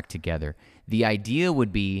interact together. The idea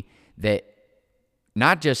would be that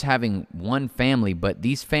not just having one family, but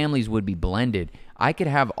these families would be blended. I could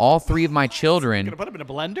have all 3 of my children. Gonna put them in a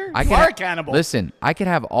blender? You are a cannibal. Listen, I could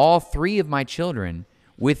have all 3 of my children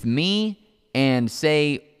with me and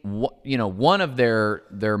say, one of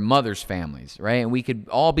their mother's families, right? And we could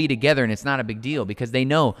all be together, and it's not a big deal because they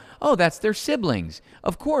know, oh, that's their siblings.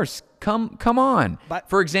 Of course, come on. But,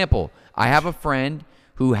 for example, I have a friend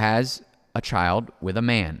who has a child with a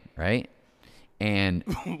man, right? And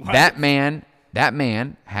that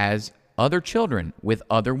man has other children with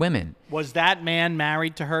other women. Was that man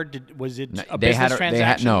married to her? Was it a business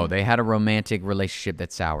transaction? They had a romantic relationship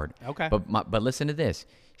that soured. Okay. But listen to this.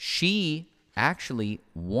 She actually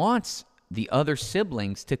wants the other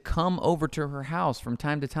siblings to come over to her house from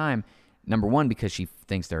time to time. Number 1, because she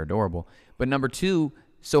thinks they're adorable. But number 2,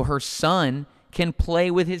 so her son can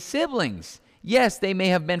play with his siblings. Yes, they may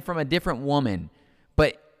have been from a different woman,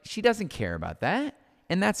 but she doesn't care about that.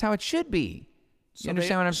 And that's how it should be. You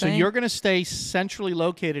understand what I'm saying? So you're going to stay centrally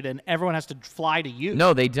located and everyone has to fly to you.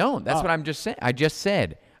 No, they don't. That's what I'm just saying. I just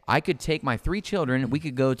said I could take my 3 children. We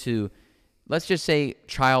could go to, let's just say,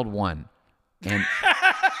 child 1, and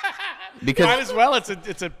because might as well. It's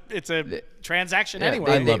a transaction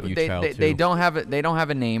anyway. I love you, child they 2. don't have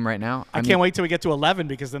a name right now. I can't wait till we get to 11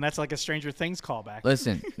 because then that's like a Stranger Things callback.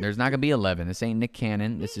 Listen, there's not gonna be 11. This ain't Nick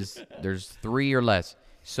Cannon. There's 3 or less.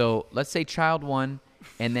 So let's say child 1.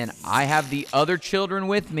 And then I have the other children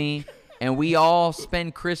with me, and we all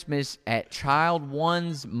spend Christmas at child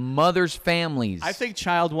 1's mother's families. I think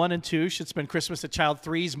child 1 and 2 should spend Christmas at child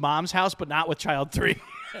 3's mom's house, but not with child 3.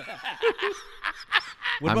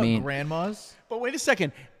 What about grandmas? But wait a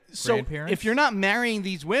second. So if you're not marrying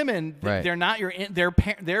these women, Right. they're not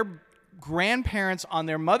their grandparents on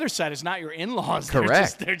their mother's side is not your in-laws.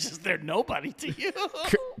 Correct. They're nobody to you.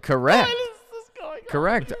 Correct. What is this going on?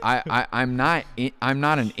 Correct. I'm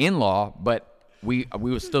not an in-law, but we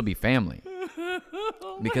will still be family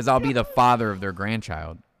because I'll be the father of their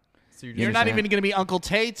grandchild. So You're not even going to be Uncle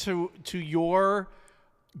Tay to your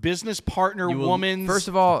business partner, woman's first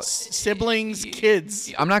of all, siblings,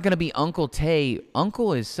 kids. I'm not going to be Uncle Tay.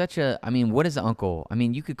 Uncle is such a, I mean, what is uncle? I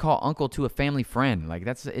mean, you could call uncle to a family friend. Like,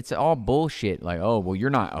 it's all bullshit. Like, oh, well, you're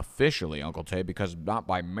not officially Uncle Tay because not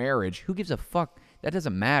by marriage. Who gives a fuck? That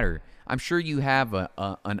doesn't matter. I'm sure you have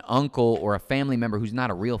an uncle or a family member who's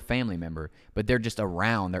not a real family member, but they're just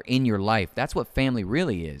around. They're in your life. That's what family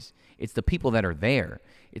really is. It's the people that are there.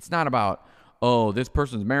 It's not about, oh, this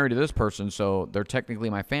person's married to this person, so they're technically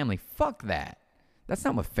my family. Fuck that. That's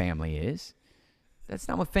not what family is. That's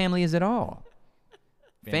not what family is at all.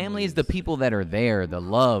 Family is the people that are there, the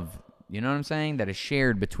love, you know what I'm saying, that is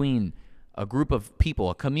shared between a group of people,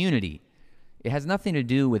 a community. It has nothing to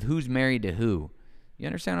do with who's married to who. You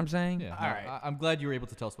understand what I'm saying? Yeah. All right. I'm glad you were able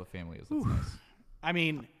to tell us what family is. That's nice. I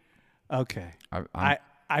mean, okay.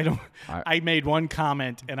 I'm- I made one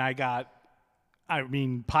comment and I got, I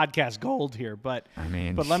mean, podcast gold here, but I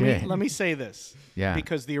mean, but shit. let me say this. Yeah.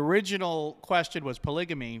 Because the original question was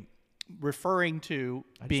polygamy, referring to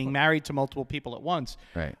being married to multiple people at once.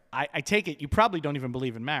 Right. I take it you probably don't even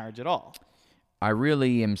believe in marriage at all. I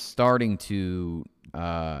really am starting to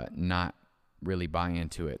not really buy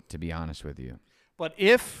into it, to be honest with you. But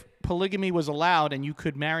if polygamy was allowed and you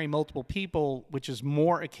could marry multiple people, which is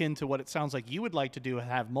more akin to what it sounds like you would like to do,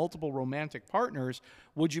 have multiple romantic partners,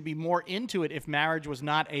 would you be more into it if marriage was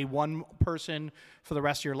not a one person for the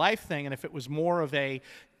rest of your life thing, and if it was more of a,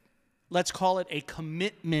 let's call it a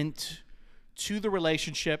commitment to the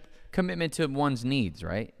relationship? Commitment to one's needs,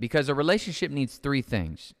 right? Because a relationship needs three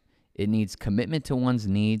things. It needs commitment to one's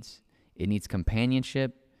needs, it needs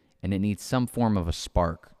companionship, and it needs some form of a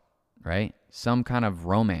spark, right? Some kind of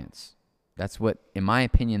romance. That's what, in my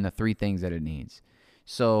opinion, the three things that it needs.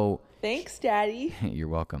 So Thanks, Daddy. you're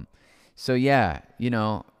welcome. So yeah, you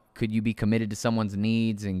know, could you be committed to someone's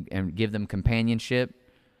needs and give them companionship?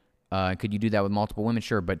 Could you do that with multiple women?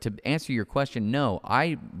 Sure. But to answer your question, no,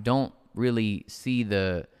 I don't really see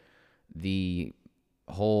the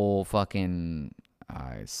whole fucking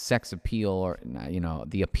sex appeal, or, you know,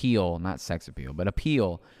 the appeal, not sex appeal, but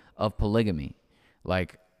appeal of polygamy.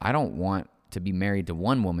 Like, I don't want to be married to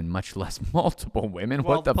one woman, much less multiple women.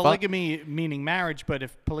 Well, What the fuck? polygamy meaning marriage, but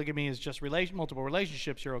if polygamy is just multiple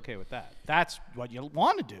relationships, you're okay with that. That's what you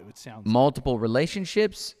want to do, it sounds like. Multiple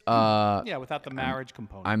relationships? Yeah, without the marriage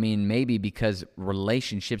component. I mean, maybe, because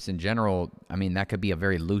relationships in general, I mean, that could be a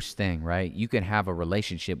very loose thing, right? You can have a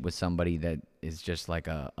relationship with somebody that is just like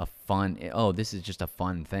a fun, oh, this is just a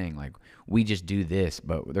fun thing. Like, we just do this,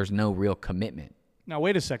 but there's no real commitment. Now,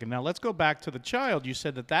 wait a second. Now, let's go back to the child. You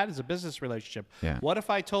said that is a business relationship. Yeah. What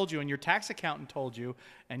if I told you, and your tax accountant told you,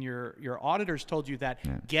 and your auditors told you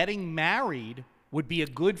that getting married would be a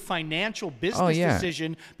good financial business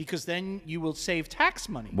decision because then you will save tax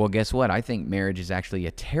money? Well, guess what? I think marriage is actually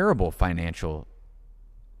a terrible financial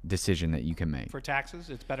decision that you can make. For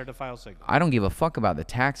taxes, it's better to file single. I don't give a fuck about the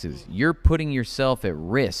taxes. You're putting yourself at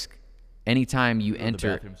risk anytime you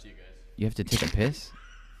enter. Bathroom, see you guys. You have to take a piss?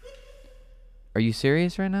 Are you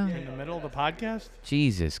serious right now? In the middle of the podcast?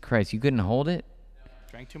 Jesus Christ, you couldn't hold it?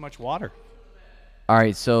 Drank too much water. All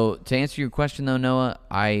right, so to answer your question though, Noah,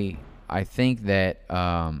 I think that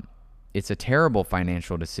it's a terrible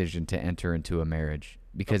financial decision to enter into a marriage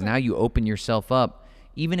because now you open yourself up.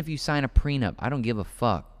 Even if you sign a prenup, I don't give a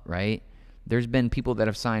fuck, right? There's been people that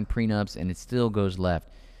have signed prenups and it still goes left.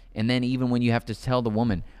 And then even when you have to tell the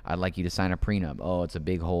woman, I'd like you to sign a prenup. Oh, it's a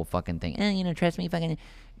big whole fucking thing. You know, trust me, fucking.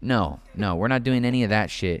 No, we're not doing any of that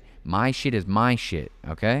shit. My shit is my shit,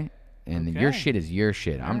 okay? And your shit is your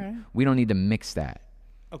shit. We don't need to mix that.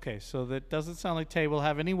 Okay, so that doesn't sound like Tay will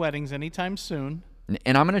have any weddings anytime soon.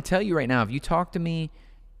 And I'm going to tell you right now, if you talk to me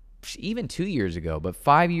even 2 years ago, but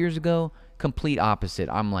 5 years ago, complete opposite.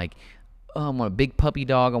 I'm like, oh, I'm a big puppy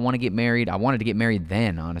dog. I want to get married. I wanted to get married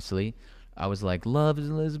then, honestly. I was like, love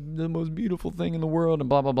is the most beautiful thing in the world and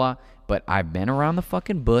blah, blah, blah. But I've been around the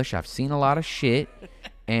fucking bush. I've seen a lot of shit.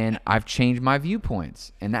 And I've changed my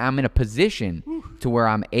viewpoints. And I'm in a position to where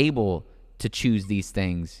I'm able to choose these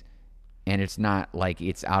things. And it's not like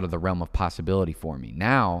it's out of the realm of possibility for me.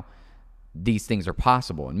 Now, these things are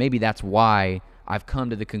possible. And maybe that's why I've come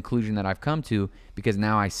to the conclusion that I've come to, because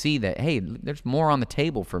now I see that, hey, there's more on the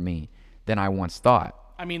table for me than I once thought.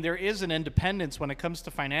 I mean, there is an independence when it comes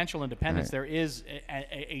to financial independence. Right. There is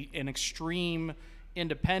an extreme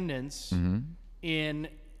independence in,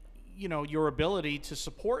 you know, your ability to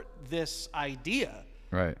support this idea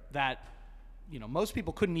Right. that, you know, most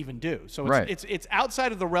people couldn't even do. So Right. it's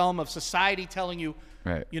outside of the realm of society telling you,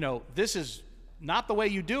 Right. you know, this is not the way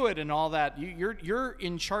you do it and all that. You're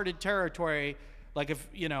in charted territory, like, if,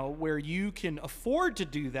 you know, where you can afford to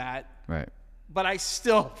do that. Right. But I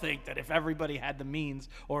still think that if everybody had the means,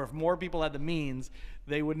 or if more people had the means,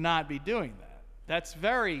 they would not be doing that. That's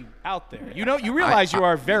very out there. You know, you realize you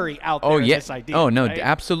are very out there in this idea. Oh, no, right?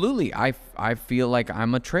 absolutely. I feel like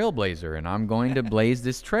I'm a trailblazer, and I'm going to blaze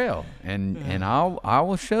this trail, and I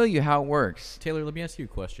will show you how it works. Taylor, let me ask you a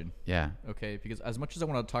question. Yeah. Okay, because as much as I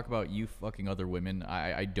want to talk about you fucking other women,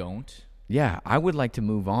 I don't. Yeah, I would like to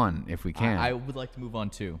move on if we can. I would like to move on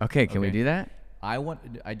too. Okay, can we do that? I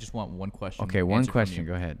just want one question. Okay, one answered from question. you.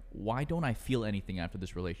 Go ahead. Why don't I feel anything after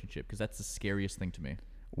this relationship? Because that's the scariest thing to me.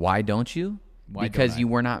 Why don't you? Why because don't I?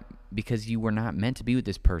 you were not meant to be with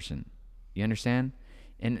this person. You understand?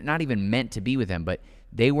 And not even meant to be with them, but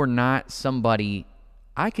they were not somebody.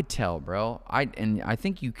 I could tell, bro. I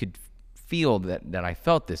think you could feel that I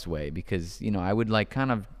felt this way, because I would like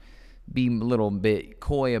kind of be a little bit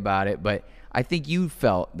coy about it, but I think you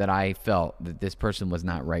felt that I felt that this person was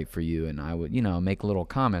not right for you, and I would make little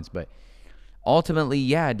comments, but ultimately,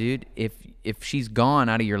 yeah, dude, if she's gone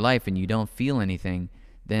out of your life and you don't feel anything,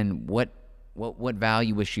 then what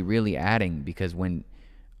value was she really adding? Because when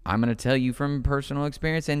I'm going to tell you from personal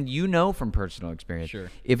experience, and from personal experience, sure,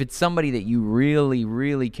 if it's somebody that you really,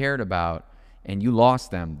 really cared about and you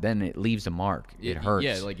lost them, then it leaves a mark. It hurts.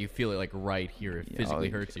 Yeah, like you feel it like right here. It physically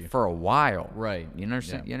hurts you. For a while. Right. You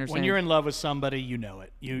understand? Yeah. You understand? When you're in love with somebody, you know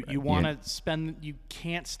it. You want to spend. You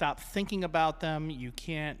can't stop thinking about them. You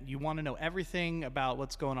can't. You want to know everything about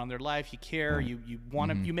what's going on in their life. You care. Right. You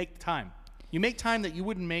want to. You make time. You make time that you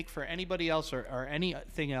wouldn't make for anybody else or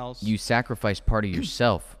anything else. You sacrifice part of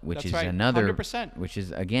yourself, which That's is right, another 100%. Which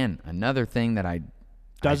is again another thing that I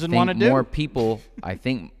Doesn't think wanna do. More people, I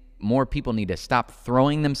think more people need to stop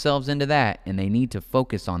throwing themselves into that, and they need to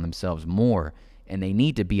focus on themselves more, and they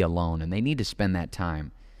need to be alone, and they need to spend that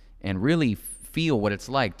time and really feel what it's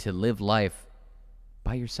like to live life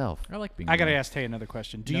by yourself. I like being. I gotta alone. ask Tay another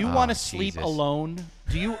question. Do you want to Oh, sleep Jesus. alone?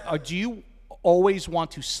 Do you always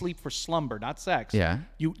want to sleep for slumber, not sex? Yeah.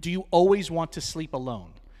 Do you always want to sleep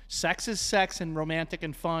alone? Sex is sex and romantic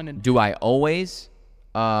and fun, and Do I always?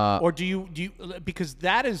 or do you because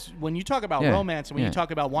that is when you talk about Yeah, romance and when yeah, you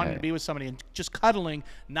talk about wanting yeah. to be with somebody and just cuddling,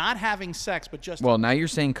 not having sex, but just Well, now you're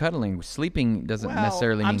saying cuddling. Sleeping doesn't Well,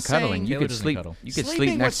 necessarily I'm mean cuddling. saying- You Taylor could doesn't sleep. cuddle. You could sleeping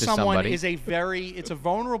sleep next with to someone somebody. is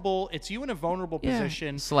it's you in a vulnerable Yeah,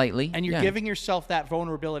 position slightly, and you're yeah. giving yourself that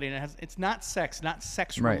vulnerability, and it's not sex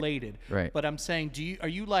Right, related, right. But I'm saying, are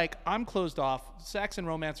you like, I'm closed off, sex and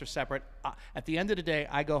romance are separate, at the end of the day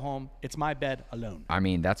I go home, it's my bed alone. I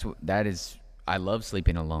mean, that is. I love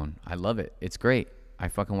sleeping alone. I love it. It's great. I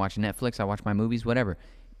fucking watch Netflix. I watch my movies, whatever.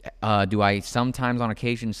 Do I sometimes on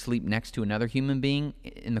occasion sleep next to another human being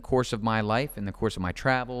in the course of my life, in the course of my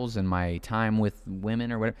travels and my time with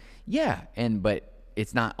women or whatever? Yeah, but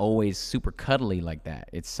it's not always super cuddly like that.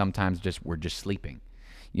 It's sometimes just we're just sleeping.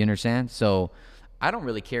 You understand? So I don't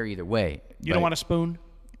really care either way. You don't want a spoon?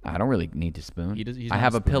 I don't really need to spoon. He's I not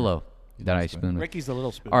have a a spooner. pillow that I spoon with. Ricky's the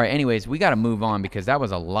little spoon. All right. Anyways, we got to move on because that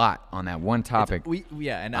was a lot on that one topic.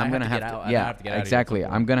 And I'm gonna have to. I Yeah, have to get out exactly. Of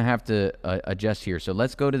here I'm gonna have to adjust here. So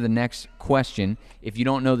let's go to the next question. If you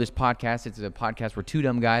don't know this podcast, it's a podcast where two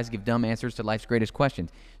dumb guys give dumb answers to life's greatest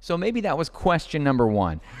questions. So maybe that was question number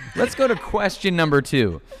 1. Let's go to question number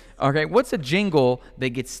 2. Okay, what's a jingle that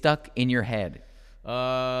gets stuck in your head?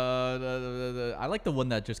 I like the one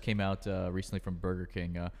that just came out recently from Burger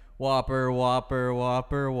King. Whopper, Whopper,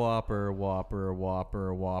 Whopper, Whopper, Whopper,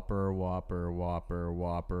 Whopper, Whopper, Whopper, Whopper,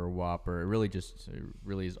 Whopper, Whopper. It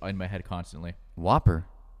really is in my head constantly. Whopper.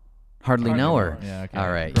 Hardly know her. Yeah, okay.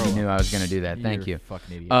 All right, Grow you knew up. I was gonna do that. Thank You're you. a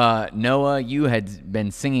fucking idiot. Noah, you had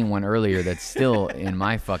been singing one earlier that's still in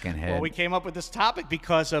my fucking head. Well, we came up with this topic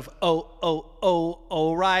because of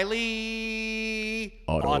O'Reilly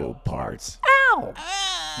Auto Parts. Ow!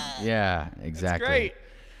 Yeah, exactly. Great.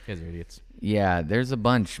 You guys are idiots. Yeah, there's a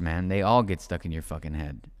bunch, man. They all get stuck in your fucking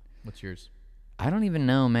head. What's yours? I don't even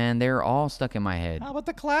know, man. They're all stuck in my head. How about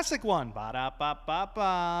the classic one?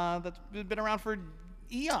 Ba-da-ba-ba-ba. That's been around for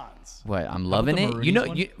eons. What? I'm loving the it. You know,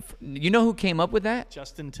 Maroonies you know who came up with that?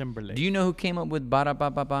 Justin Timberlake. Do you know who came up with "Ba da ba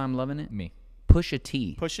ba ba"? I'm loving it. Me. Pusha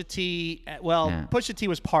T. Pusha T, Yeah. Pusha T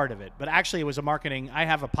was part of it, but actually it was a marketing. I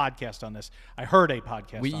have a podcast on this. I heard a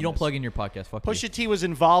podcast You on don't this. plug in your podcast. Fuck you. Pusha T was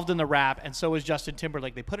involved in the rap, and so was Justin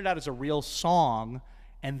Timberlake. They put it out as a real song,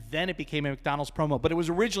 and then it became a McDonald's promo. But it was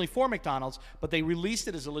originally for McDonald's, but they released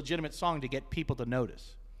it as a legitimate song to get people to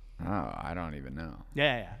notice. Oh, I don't even know.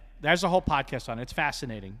 Yeah. There's a whole podcast on it. It's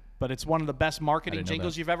fascinating, but it's one of the best marketing didn't know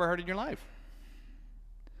jingles that. you've ever heard in your life.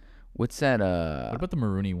 What's that? What about the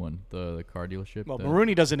Marooney one? The car dealership? Well, the-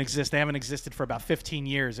 Marooney doesn't exist. They haven't existed for about 15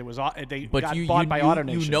 years. It was they But got you, bought you, by you,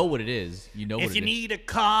 AutoNation. you know what it is. You know what If it you is. need a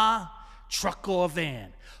car, truck, or a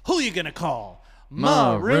van, who you gonna call?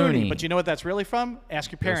 Rooney. But you know what that's really from?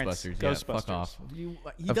 Ask your parents. Ghostbusters. Ghostbusters. Yeah, fuck off.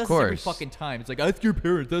 He Of does this every course. fucking time. It's like, ask your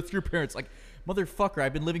parents. That's your parents. Like, motherfucker,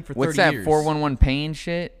 I've been living for 30 What's that years. 411 pain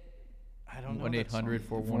shit? I don't know. 1-800-411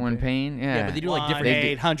 411 pain? Yeah. Yeah, but they do like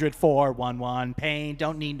different. 1-800-411 pain.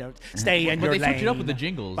 Don't need to stay in But your they lane. switch it up with the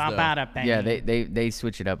jingles, though. Ba-ba-da bang. Yeah, they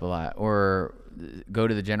switch it up a lot. Or go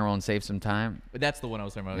to the general and save some time. But that's the one I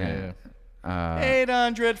was talking about. Yeah. Yeah.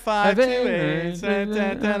 800-528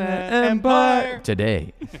 Empire.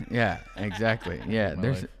 Today. Yeah, exactly. Yeah, My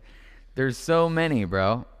there's life. there's so many,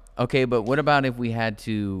 bro. Okay, but what about if we had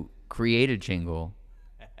to create a jingle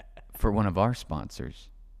for one of our sponsors?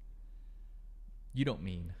 You don't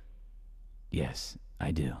mean. Yes,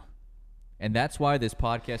 I do. And that's why this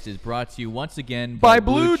podcast is brought to you once again By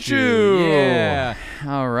by Blue Chew. Yeah.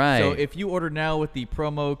 All right. So if you order now with the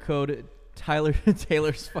promo code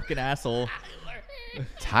Taylor's fucking asshole.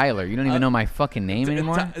 Tyler, you don't even know my fucking name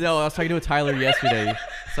anymore? No, I was talking to a Tyler yesterday.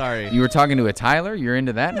 Sorry. You were talking to a Tyler? You're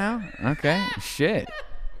into that now? Okay. Shit.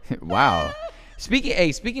 Wow.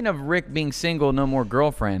 Speaking of Rick being single, no more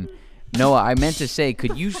girlfriend. Noah, I meant to say,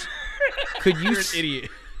 could you You're an idiot.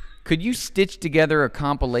 Could you stitch together a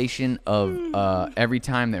compilation of every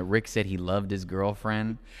time that Rick said he loved his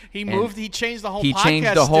girlfriend? He And moved. He changed the whole. He podcast changed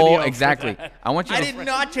the studio whole for exactly. that. I want you I to. did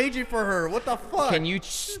not change it for her. What the fuck? Can you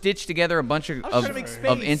stitch together a bunch of trying to make of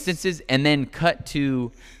space. instances and then cut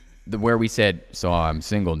to the where we said, "So I'm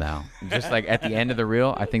single now," just like at the end of the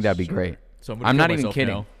reel? I think that'd be great. So I'm gonna I'm kill not even myself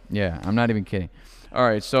kidding. now. Yeah, I'm not even kidding. All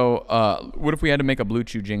right, so what if we had to make a Blue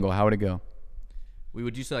Chew jingle? How would it go? We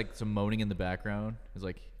would do like some moaning in the background. It's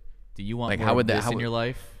like, do you want Like, more how would of that- this how in would- your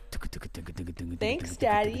life? Thanks,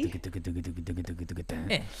 Daddy.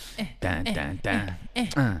 Dun, dun, dun.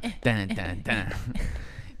 Dun, dun, dun.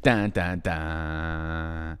 Dun, dun,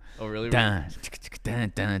 dun. Oh, really? Dun,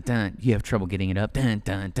 dun, dun, dun. You have trouble getting it up. Dun,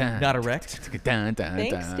 dun, dun. Not erect? Dun, dun,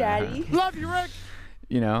 Thanks, dun. Daddy. Love you, Rick.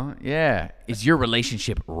 You know, yeah. Is your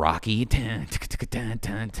relationship rocky? Dun, dun,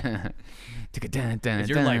 dun, dun. Dun, dun, Is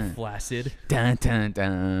your dun. life flaccid? Dun, dun,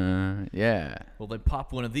 dun. Yeah. Well, then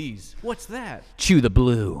pop one of these. What's that? Chew the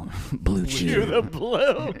blue. Blue chew. Chew the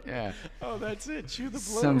blue. Yeah. Oh, that's it. Chew the blue.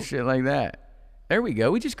 Some shit like that. There we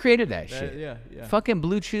go. We just created that shit. Yeah. Fucking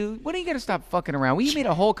Blue Chew. When are you gonna stop fucking around? We made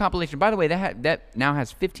a whole compilation. By the way, that now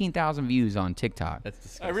has 15,000 views on TikTok. That's I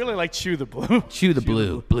disgusting. really like Chew the blue. Chew the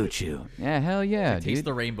blue. Blue Chew. Yeah, hell yeah, Taste dude.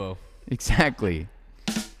 the rainbow. Exactly.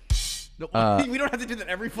 No, we don't have to do that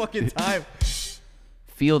every fucking time.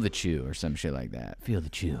 Feel the chew or some shit like that. Feel the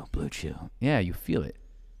chew. Blue Chew. Yeah, you feel it.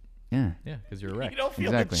 Yeah. Yeah, because you're erect. You don't feel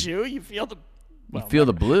Exactly. the chew. You feel the. Well, You feel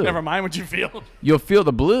the blue. Never mind what you feel. You'll feel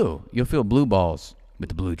the blue. You'll feel blue balls with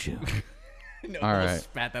the Blue Chew. No, All I'll right.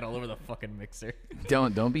 spat that all over the fucking mixer.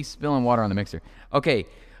 Don't be spilling water on the mixer. Okay.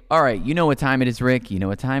 All right. You know what time it is, Rick. You know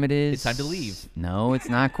what time it is. It's time to leave. No, it's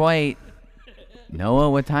not quite. Noah,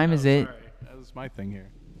 what time is it? Sorry, that was my thing here.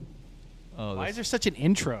 Oh, Why is there such an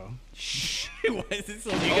intro? Why is this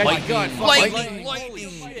so guys- my god! Lightning,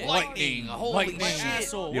 Lightning! Holy shit!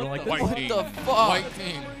 You don't like this? What the fuck?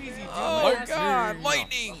 Oh God!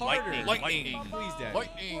 Lightning! Please, Dad.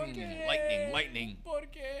 Lightning!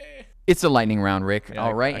 It's a lightning round, Rick. Yeah,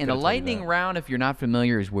 All right. I And a could've told you lightning that. round, if you're not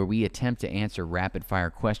familiar, is where we attempt to answer rapid fire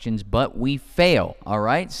questions, but we fail. All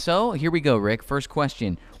right. So here we go, Rick. First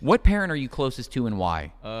question: what parent are you closest to and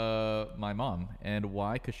why? My mom. And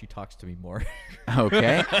why? Because she talks to me more.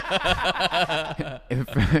 Okay.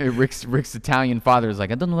 If Rick's Italian father is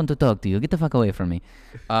like, I don't want to talk to you. Get the fuck away from me.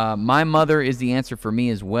 My mother is the answer for me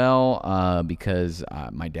as well, because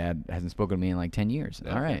my dad hasn't spoken to me in like 10 years.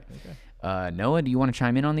 All right. Noah, do you want to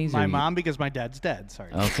chime in on these? My or you- mom, because my dad's dead.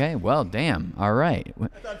 Sorry. Okay. Well, damn. All right.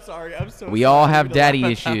 I'm sorry. I'm so We all have daddy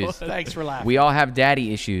issues. Thanks for laughing. We all have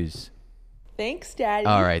daddy issues. Thanks, Daddy.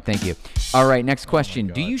 All right. Thank you. All right. Next question.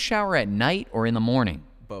 Do God. you shower at night or in the morning?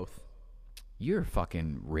 Both. You're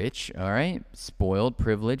fucking rich, all right? Spoiled,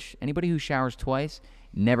 privileged. Anybody who showers twice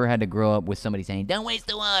never had to grow up with somebody saying, don't waste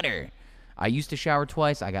the water. I used to shower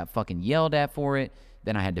twice. I got fucking yelled at for it.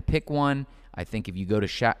 Then I had to pick one. I think if you go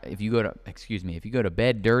to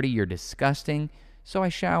bed dirty, you're disgusting. So I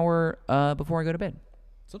shower before I go to bed.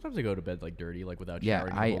 Sometimes I go to bed like dirty, like without Yeah,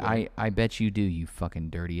 showering. the whole way. I bet you do, you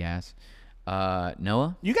fucking dirty ass.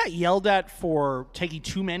 Noah? You got yelled at for taking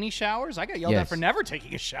too many showers. I got yelled Yes. at for never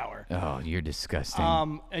taking a shower. Oh, you're disgusting.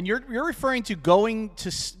 And you're referring to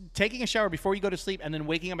taking a shower before you go to sleep and then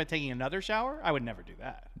waking up and taking another shower? I would never do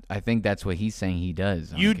that. I think that's what he's saying he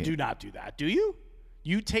does. You Okay. do not do that, do you?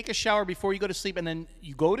 You take a shower before you go to sleep and then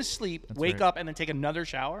you go to sleep, wake right. up, and then take another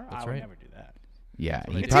shower? I would right. never do that. Yeah,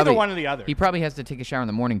 It's either one or the other. He probably has to take a shower in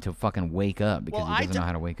the morning to fucking wake up because he doesn't know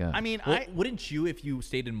how to wake up. I mean, Well, wouldn't you if you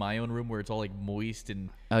stayed in my own room where it's all like moist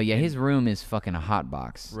and? Oh yeah, his room is fucking a hot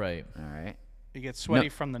box. Right. All right. you get sweaty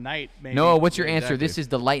from the night. Maybe. Noah, what's your answer? Exactly. This is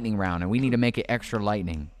the lightning round, and we need to make it extra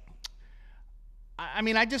lightning. I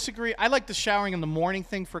mean, I disagree. I like the showering in the morning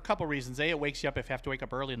thing for a couple reasons. A, it wakes you up if you have to wake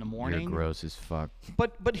up early in the morning. You're gross as fuck.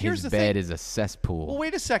 But here's His the bed thing. is a cesspool. Well,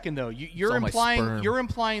 wait a second though. You're all my implying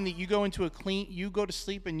sperm. that you go into you go to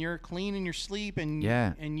sleep and you're clean in your sleep and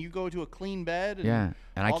Yeah. and you go to a clean bed. And Yeah,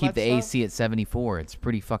 and I all keep that the stuff? AC at 74. It's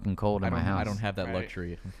pretty fucking cold in my house. I don't have that Right.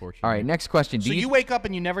 luxury, unfortunately. All right, next question. So you wake up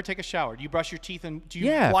and you never take a shower. Do you brush your teeth and do you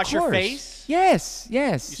Yeah, wash of your course. face? Yes,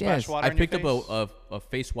 yes, You splash yes. water I on your picked up face? a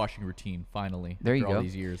face washing routine finally. There you after go. All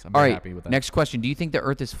these years, I'm All very right, happy with that. next question. Do you think the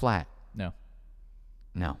Earth is flat? No.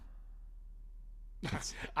 No.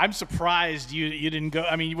 I'm surprised you didn't go.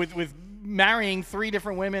 I mean, with marrying 3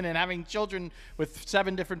 different women and having children with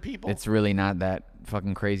 7 different people. It's really not that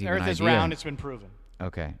fucking crazy of an Earth is idea. round. It's been proven.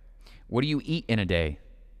 Okay. What do you eat in a day?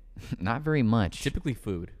 Not very much. Typically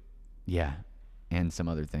food. Yeah, and some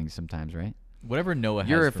other things sometimes, right? Whatever Noah has.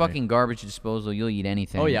 You're a for me. fucking garbage disposal. You'll eat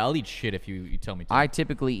anything. Oh yeah, I'll eat shit if you tell me to. I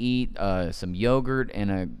typically eat some yogurt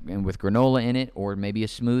and with granola in it, or maybe a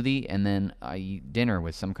smoothie, and then I eat dinner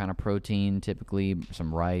with some kind of protein, typically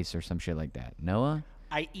some rice or some shit like that. Noah?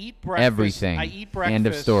 I eat breakfast. Everything. I eat breakfast. End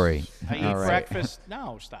of story. I eat All right. breakfast.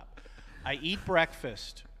 No, stop. I eat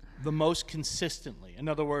breakfast the most consistently. In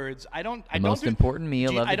other words, I don't. I The don't most do, important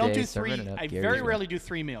meal of the I don't day, do serve 3. it up, I Gary's very right. rarely do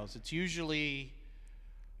 3 meals. It's usually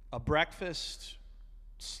a breakfast.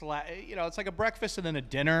 It's like a breakfast and then a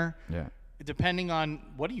dinner. Yeah. Depending on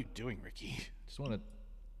what are you doing, Ricky? just want to.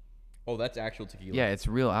 Oh, that's actual tequila. Yeah, it's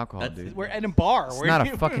real alcohol, That's- dude. We're at a bar. It's Where not do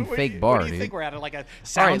a you- fucking what do fake you- bar, What do you dude. think we're at? Like a All right,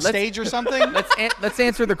 sound stage or something? Let's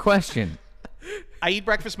answer the question. I eat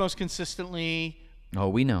breakfast most consistently. Oh,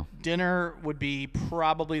 we know. Dinner would be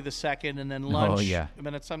probably the second, and then lunch. Oh, yeah. And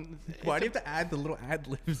then it's some. Why do you have to add the little ad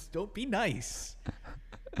libs? Don't be nice.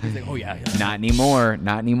 He's like, oh yeah. Not anymore.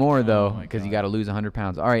 Not anymore, though, my because you God. got to lose 100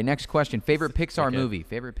 pounds. All right, next question. Favorite Pixar Okay. movie?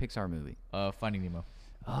 Favorite Pixar movie? Finding Nemo.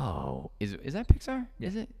 Oh, is that Pixar?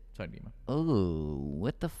 Is it? Finding Nemo. Oh,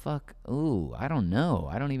 what the fuck? Oh, I don't know.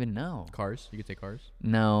 I don't even know. Cars. You could say Cars.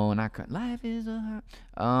 No, not Life is a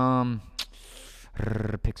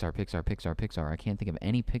Pixar. I can't think of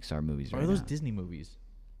any Pixar movies Or right are those now. Disney movies?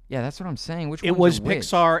 Yeah, that's what I'm saying. Which It ones was are which?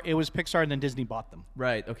 Pixar. It was Pixar, and then Disney bought them.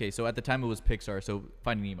 Right. Okay. So at the time it was Pixar. So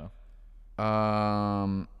Finding Nemo.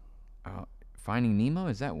 Finding Nemo,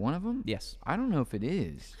 is that one of them? Yes. I don't know if it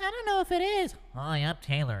is. I don't know if it is. Hi, I'm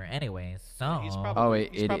Taylor. Anyways, so. He's probably- Oh,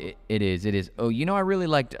 He's probably- it is. Oh, you know, I really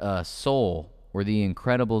liked Soul, where The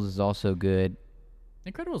Incredibles is also good.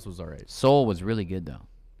 Incredibles was alright. Soul was really good, though.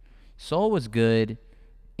 Soul was good.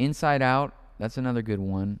 Inside Out, that's another good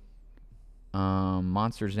one.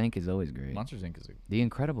 Monsters, Inc. is always great. Monsters Inc. is. The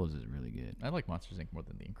Incredibles is really good. I like Monsters Inc. more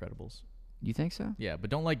than The Incredibles. You think so? Yeah, but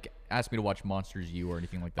don't ask me to watch Monsters U or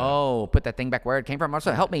anything like that. Oh, put that thing back where it came from.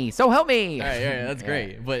 So help me. So help me. All right, that's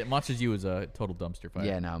great. But Monsters U is a total dumpster fire.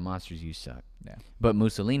 Yeah, no, Monsters U suck. Yeah. But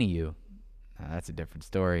Mussolini U, that's a different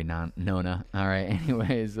story. Nona. All right.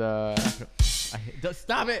 Anyways,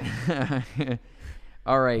 Stop it.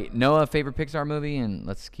 all right. Noah, favorite Pixar movie, and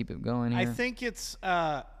let's keep it going here. I think it's.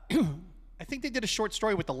 I think they did a short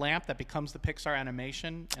story with the lamp that becomes the Pixar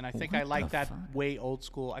animation, and I think I What like the that fuck? way old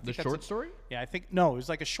school. I The think that's short story? Yeah, I think no, it was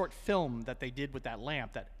like a short film that they did with that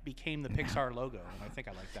lamp that became the Pixar logo, and I think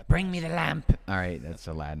I like that. Bring me the lamp. All right, that's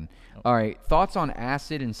Aladdin. All right, thoughts on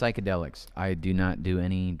acid and psychedelics? I do not do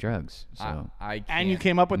any drugs, so I can't. And you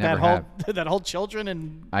came up with that Never whole that whole children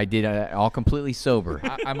and I did all completely sober.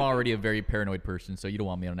 I'm already a very paranoid person, so you don't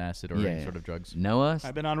want me on acid or any Yeah. sort of drugs. Noah,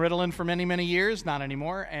 I've been on Ritalin for many years, not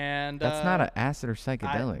anymore. And that's not an acid or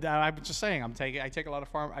psychedelic. I'm just saying, I take a lot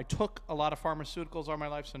of I took a lot of pharmaceuticals all my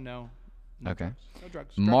life, so no. Okay. Drugs. No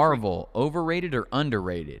drugs. Drug-free. Marvel, overrated or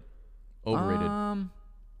underrated? Overrated.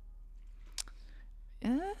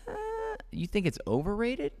 You think it's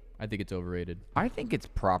overrated? I think it's overrated. I think it's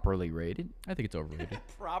properly rated. I think it's overrated.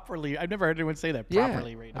 Properly. I've never heard anyone say that.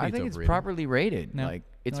 Properly rated. I think think it's it's overrated. properly rated. No. Like No,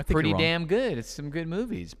 it's I think pretty you're wrong. damn good. It's some good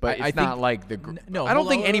movies, but I it's not think- like the. no, I don't hold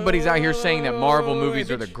think on. anybody's out here saying that Marvel movies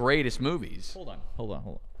wait, are the bitch. greatest movies. Hold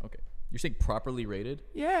on. Okay. You're saying properly rated?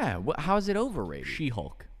 Yeah. How is it overrated?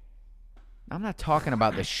 She-Hulk. I'm not talking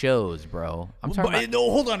about the shows, bro. I'm talking about.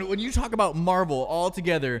 No, hold on. When you talk about Marvel all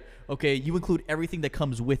together, okay, you include everything that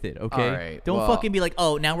comes with it, okay? All right, Don't well, fucking be like,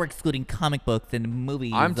 oh, now we're excluding comic books and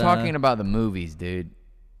movies. I'm talking about the movies, dude.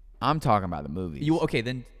 I'm talking about the movies. Okay,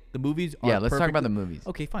 then The movies are Yeah, let's talk about the perfectly- movies.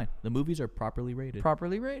 Okay, fine. The movies are properly rated.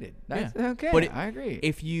 Properly rated. That's, Yeah. Okay, But I agree.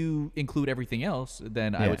 If you include everything else,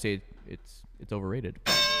 then I Yeah. would say it's overrated.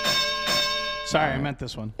 Sorry, I meant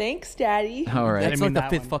this one. Thanks, Daddy. All right. That's mean like the that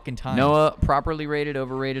fifth one. fucking time. Noah, properly rated,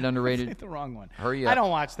 overrated, I underrated. hit the wrong one. Hurry I up. don't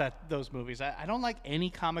watch those movies. I don't like any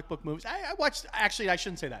comic book movies. I watched. Actually, I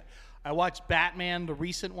shouldn't say that. I watched Batman, the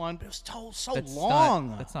recent one, but it was so That's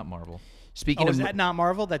long. That's not Marvel. Speaking Oh, of is that not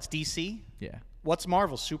Marvel? That's DC. Yeah. What's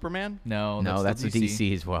Marvel? Superman. No. no, that's the a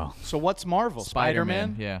DC as well. So what's Marvel?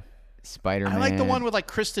 Spider-Man. Yeah. Spider-Man. I like the one with like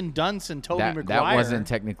Kristen Dunst and Tobey that. Maguire. That wasn't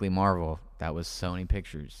technically Marvel. That was Sony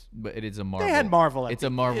Pictures. But it is a Marvel. They had Marvel. It's a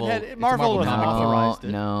Marvel. It's a Marvel was comic. authorized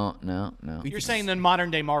it. No. You're saying the modern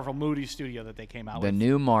day Marvel Moody Studio that they came out The with.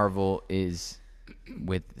 new Marvel is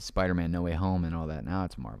with Spider-Man No Way Home and all that. Now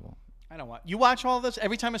it's Marvel. I don't watch. You watch all of this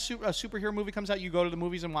every time a superhero movie comes out. You go to the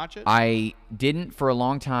movies and watch it. I didn't for a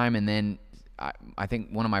long time, and then I think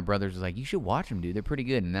one of my brothers was like, "You should watch them, dude. They're pretty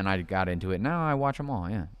good." And then I got into it. Now I watch them all.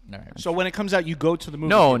 Yeah. All right. So when it comes out, you go to the movie.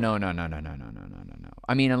 No.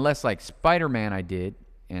 I mean, unless like Spider-Man, I did,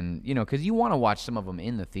 and because you want to watch some of them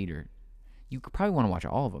in the theater. You could probably want to watch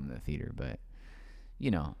all of them in the theater, but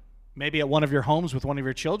Maybe at one of your homes with one of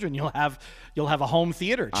your children, you'll have a home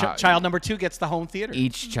theater. Child number 2 gets the home theater.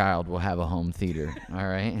 each child will have a home theater. All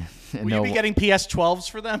right. And Will you be they'll- getting PS12s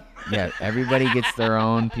for them? Yeah, everybody gets their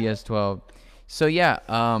own PS12. So yeah,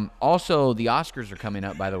 also the Oscars are coming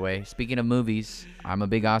up, by the way. Speaking of movies, I'm a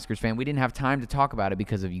big Oscars fan. We didn't have time to talk about it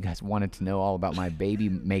because of you guys wanted to know all about my baby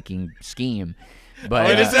making scheme.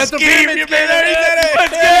 But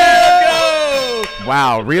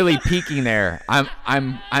wow, really peaking there.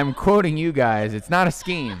 I'm quoting you guys. It's not a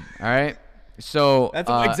scheme, all right? So That's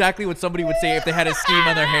exactly what somebody would say if they had a scheme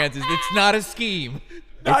on their hands. Is it's not a scheme.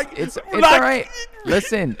 it's all right.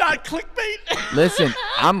 Listen, Not clickbait. Listen,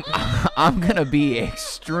 I'm gonna be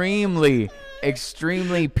extremely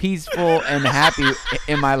peaceful and happy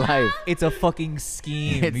in my life. It's a fucking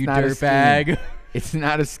scheme, It's you not a dirtbag. scheme. It's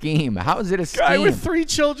not a scheme. How is it a scheme? Guy with 3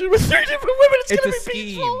 children with 3 different women. It's It's gonna a be scheme.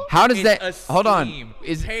 peaceful. How does It's that? a Hold on. scheme.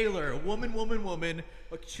 Is Taylor, woman,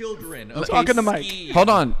 children. Okay, Talking to Mike. scheme. hold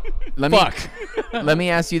on. Let Fuck. me let me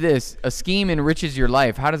ask you this: a scheme enriches your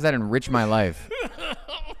life. How does that enrich my life?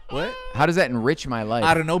 What? How does that enrich my life?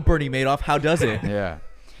 I don't know, Bernie Madoff. How does it? Yeah.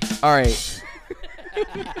 All right.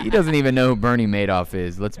 He doesn't even know who Bernie Madoff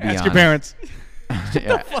is. Let's be honest. Ask your parents.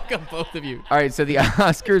 Yeah. Fuck up both of you. All right, so the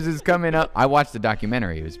Oscars is coming up. I watched the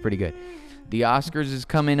documentary. It was pretty good. The Oscars is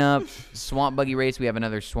coming up. Swamp Buggy Race. We have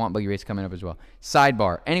another Swamp Buggy Race coming up as well.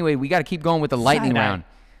 Sidebar. Anyway, we got to keep going with the lightning Side-eye. round.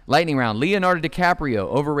 Lightning round. Leonardo DiCaprio,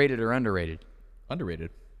 overrated or underrated? Underrated.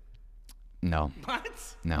 No. What?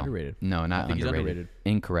 No. Underrated. No, not I think he's underrated. underrated.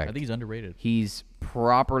 Incorrect. I think he's underrated. He's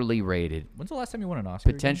properly rated. When's the last time you won an Oscar?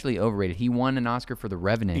 again? Potentially overrated. He won an Oscar for The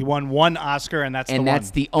Revenant. He won 1 Oscar, and that's and the that's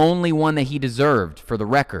one. the only one that he deserved, for the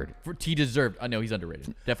record. He deserved. I know he's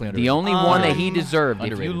underrated. Definitely underrated. The only one that he deserved. If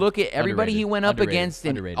you Underrated. look at everybody he went up Underrated. against in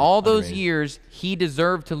Underrated. all those Underrated. years, he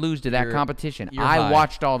deserved to lose to that You're- competition. you're I high.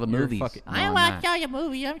 watched all the You're movies. fucking- No, I I'm watched not. all your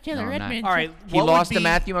movie. I'm Taylor No, I'm not. Redmond. All right. He what would lost to be-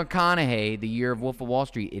 Matthew McConaughey the year of Wolf of Wall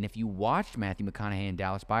Street. And if you watched Matthew McConaughey in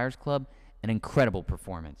Dallas Buyers Club, an incredible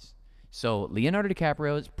performance. So Leonardo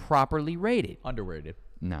DiCaprio is properly rated. Underrated.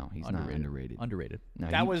 No, he's not underrated. Underrated.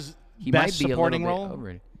 No, That was he best might be supporting a little role? bit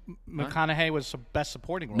overrated. McConaughey was best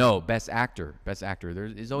supporting role. No, best actor. Best actor.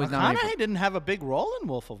 There's always not. McConaughey didn't have a big role in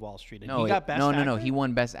Wolf of Wall Street. And No, he got best no. actor? He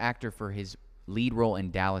won best actor for his lead role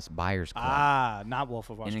in Dallas Buyers Club. Ah, not Wolf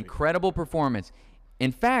of Wall An Street. incredible performance.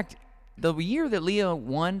 In fact, the year that Leo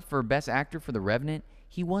won for Best Actor for The Revenant,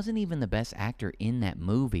 he wasn't even the best actor in that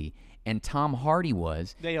movie, and Tom Hardy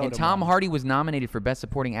was. They owed And him Tom one. Hardy was nominated for Best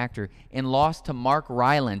Supporting Actor and lost to Mark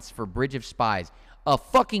Rylance for Bridge of Spies. A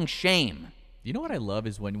fucking shame. You know what I love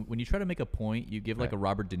is when you try to make a point, you give like a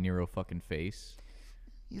Robert De Niro fucking face.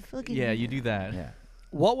 You fucking Yeah, you do that. Yeah.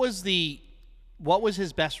 What was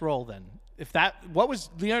his best role then? What was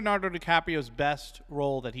Leonardo DiCaprio's best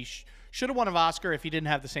role that he should have won an Oscar if he didn't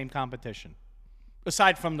have the same competition,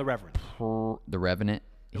 aside from The Revenant? The Revenant.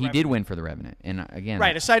 He did win for The Revenant, and again,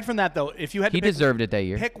 Right. Aside from that, though, if you had to he deserved it that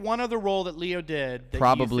year. pick one other role that Leo did, that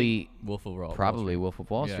Probably. Wolf of Wall Probably Street. Wolf of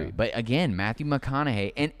Wall Yeah. Street. But again, Matthew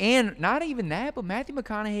McConaughey, and not even that, but Matthew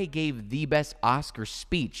McConaughey gave the best Oscar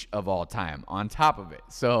speech of all time on top of it.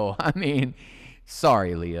 So, I mean,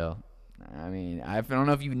 sorry, Leo. I mean, I don't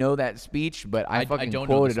know if you know that speech, but I fucking don't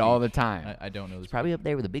know quote the it all the speech. time. I don't know this. Probably up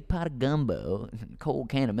there with a big pot of gumbo, and a cold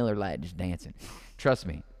can of Miller Lite just dancing. Trust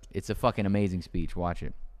me, it's a fucking amazing speech. Watch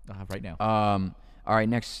it. Right now. All right,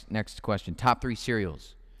 next question. Top 3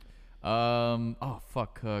 cereals.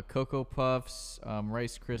 Cocoa Puffs,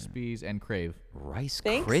 Rice Krispies, and Crave. Rice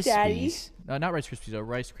Thanks, Krispies. Daddy. Not Rice Krispies.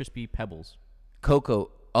 Rice Krispie Pebbles.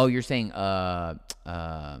 Cocoa. Oh, you're saying you're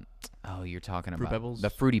talking Fruit about Pebbles? the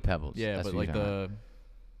Fruity Pebbles. Yeah, That's but what like you're talking about.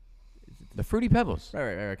 The Fruity Pebbles. right,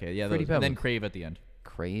 okay, yeah, Fruity those. And then Pebbles. Crave at the end.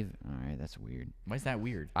 Crave. All right, that's weird. Why is that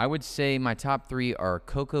weird? I would say my top 3 are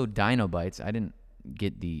Cocoa Dino Bites. I didn't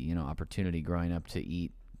get the opportunity growing up to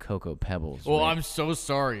eat Cocoa Pebbles. Well, right? I'm so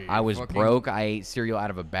sorry. I was broke. I ate cereal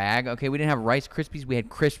out of a bag. Okay, we didn't have Rice Krispies. We had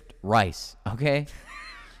crisped rice. Okay,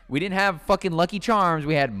 we didn't have fucking Lucky Charms.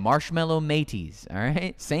 We had Marshmallow Mateys. All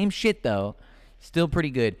right, same shit though. Still pretty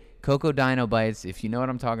good. Cocoa Dino Bites, if you know what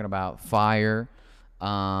I'm talking about. Fire.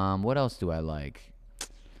 What else do I like?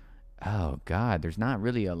 Oh God, there's not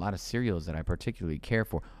really a lot of cereals that I particularly care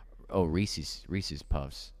for. Oh, Reese's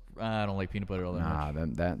Puffs. I don't like peanut butter all that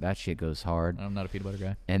much. Nah, that shit goes hard. I'm not a peanut butter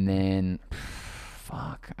guy. And then,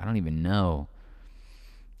 I don't even know.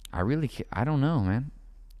 I don't know, man.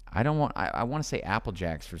 I want to say Apple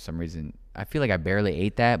Jacks for some reason. I feel like I barely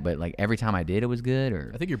ate that, but like every time I did, it was good.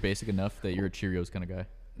 Or I think you're basic enough that you're a Cheerios kind of guy.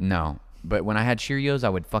 no, but when I had Cheerios, I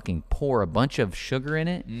would fucking pour a bunch of sugar in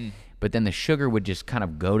it, but then the sugar would just kind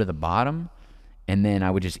of go to the bottom, and then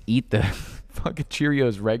I would just eat the fucking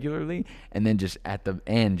Cheerios regularly, and then just at the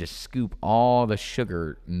end, just scoop all the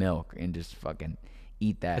sugar milk and just fucking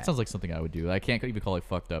eat that. That sounds like something I would do. I can't even call it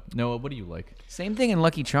fucked up. Noah, what do you like? Same thing in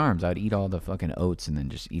Lucky Charms. I'd eat all the fucking oats and then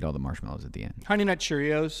just eat all the marshmallows at the end. Honey Nut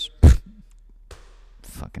Cheerios,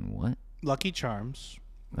 Fucking what? Lucky Charms,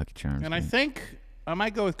 Lucky Charms. and I man. think I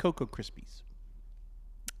might go with Cocoa Krispies.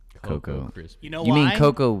 Cocoa. Crisp. You know You why? mean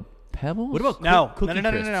Cocoa Pebbles? What about No, Cookie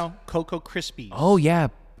no, Crisps? Cocoa Krispies. Oh yeah.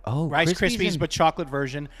 Oh, Rice Krispies, and- but chocolate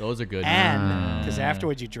version. Those are good. And because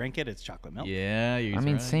afterwards you drink it, it's chocolate milk. Yeah, you're I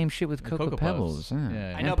mean, right. same shit with And Cocoa Puffs. Pebbles. Yeah.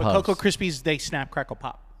 Yeah. I And know, but Puffs. Cocoa Krispies, they snap, crackle,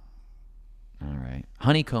 pop. All right.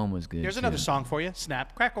 Honeycomb was good. There's too. another song for you.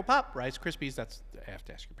 Snap, crackle, pop. Rice Krispies. That's I have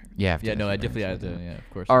to ask your parents. Yeah. Yeah, no, I have to definitely answer had to. that. Yeah, of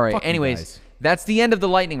course. All right. Fuck you Anyways, guys. that's the end of the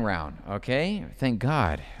lightning round. Okay. Thank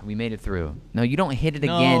God we made it through. No, you don't hit it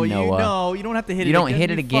again, Noah. You don't have to hit it. You don't again,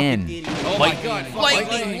 hit it you again. fucking idiot. Oh my God!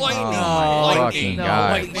 Lightning! Oh my fucking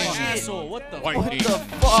God. Asshole! What the?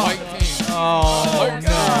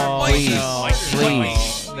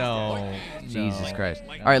 Please. No. Jesus Christ.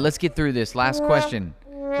 All right, let's get through this. Last question.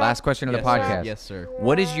 Last question of the Yes, sir. podcast. Yes, sir.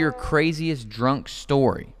 What is your craziest drunk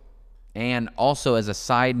story? And also, as a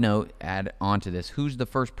side note, add on to this, who's the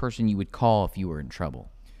first person you would call if you were in trouble?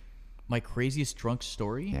 My craziest drunk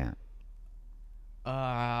story? Yeah.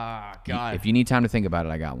 God. If you need time to think about it,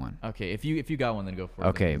 I got one. Okay, if you got one, then go for it.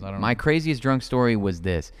 Okay, because I don't my know. craziest drunk story was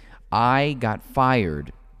this. I got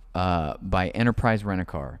fired by Enterprise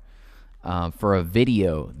Rent-A-Car for a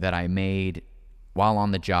video that I made while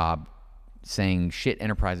on the job saying shit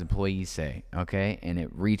Enterprise employees say, okay? And it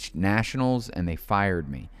reached nationals, and they fired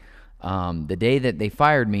me. The day that they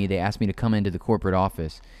fired me, they asked me to come into the corporate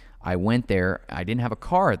office. I went there. I didn't have a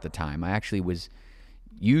car at the time. I was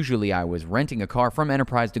renting a car from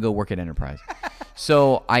Enterprise to go work at Enterprise.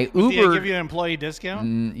 So I Did they Ubered. give you an employee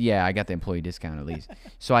discount? Yeah, I got the employee discount at least.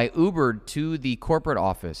 So I Ubered to the corporate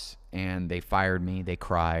office, and they fired me. They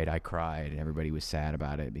cried. I cried. Everybody was sad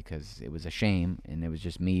about it because it was a shame, and it was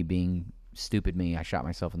just me being stupid me. I shot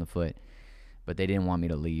myself in the foot, but they didn't want me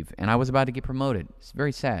to leave, and I was about to get promoted. It's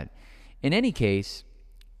very sad. In any case,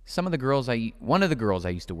 one of the girls I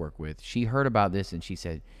used to work with, she heard about this, and she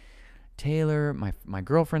said, Taylor, my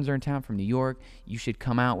girlfriends are in town from New York. You should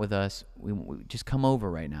come out with us. We just come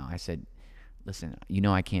over right now. I said, listen,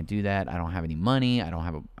 I can't do that. I don't have any money. I don't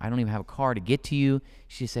even have a car to get to you.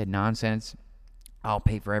 She said, nonsense. I'll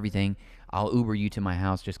pay for everything. I'll Uber you to my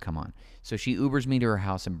house. Just come on. So she Ubers me to her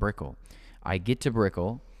house in Brickell. I get to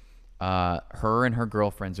Brickell. Her and her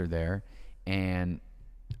girlfriends are there, and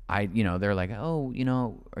they're like, oh,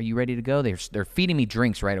 are you ready to go? They're feeding me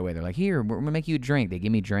drinks right away. They're like, here, we're gonna make you a drink. They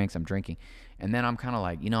give me drinks. I'm drinking, and then I'm kind of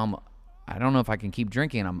like, I don't know if I can keep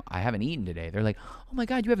drinking. I haven't eaten today. They're like, oh my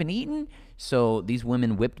God, you haven't eaten? So these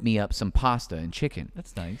women whipped me up some pasta and chicken.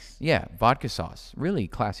 That's nice. Yeah, vodka sauce, really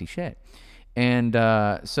classy shit. And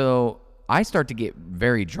so I start to get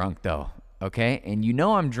very drunk though. Okay, and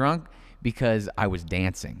I'm drunk because I was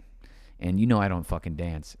dancing. And I don't fucking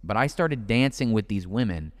dance. But I started dancing with these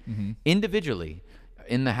women individually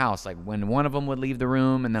in the house. Like when one of them would leave the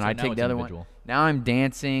room and then So I'd now take it's the other individual. one. Now I'm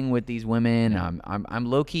dancing with these women. Yeah. I'm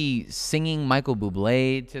low-key singing Michael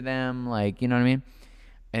Bublé to them. Like, you know what I mean?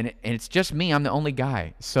 And it's just me. I'm the only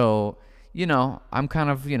guy. So, I'm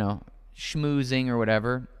kind of, schmoozing or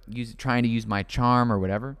whatever, trying to use my charm or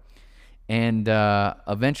whatever. And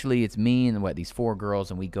eventually it's me and these 4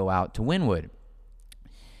 girls, and we go out to Wynwood.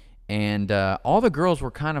 And all the girls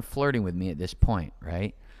were kind of flirting with me at this point,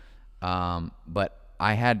 right? But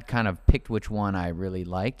I had kind of picked which one I really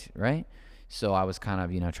liked, right? So I was kind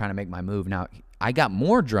of, trying to make my move. Now, I got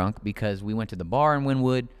more drunk because we went to the bar in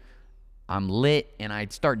Wynwood. I'm lit, and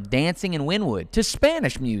I'd start dancing in Wynwood to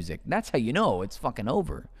Spanish music. That's how you know it's fucking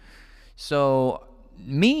over. So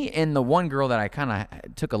me and the one girl that I kind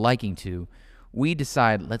of took a liking to, we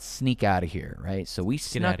decide, let's sneak out of here, right? So we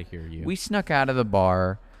snuck outta here, you. We snuck out of the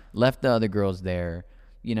bar, left the other girls there.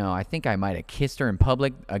 I think I might have kissed her in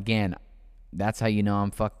public. Again, that's how you know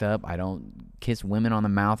I'm fucked up. I don't kiss women on the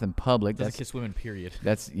mouth in public. Doesn't kiss women, period.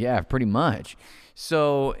 Yeah, pretty much.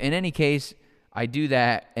 So in any case, I do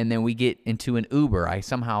that, and then we get into an Uber. I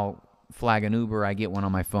somehow flag an Uber. I get one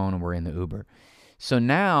on my phone, and we're in the Uber. So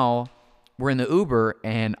now we're in the Uber,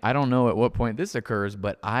 and I don't know at what point this occurs,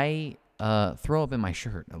 but I throw up in my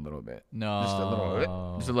shirt a little bit.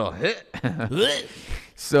 No. Just a little hit.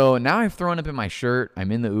 So now I've thrown up in my shirt.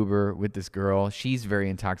 I'm in the Uber with this girl. She's very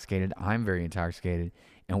intoxicated. I'm very intoxicated,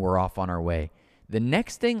 and we're off on our way. The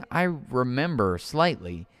next thing I remember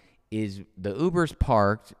slightly is the Uber's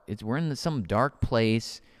parked. We're in some dark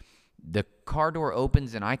place. The car door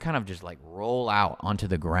opens, and I kind of just like roll out onto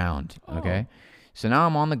the ground, okay? So now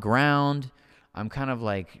I'm on the ground. I'm kind of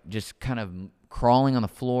like just kind of crawling on the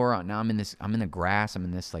floor. Now I'm in the grass. I'm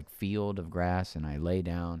in this like field of grass, and I lay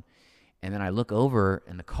down. And then I look over,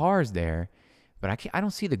 and the car's there, but I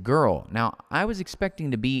don't see the girl. Now, I was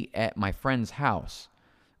expecting to be at my friend's house,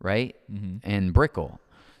 right, in Brickell.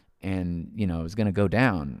 And, it was going to go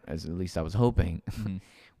down, as at least I was hoping.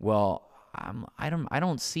 Well, I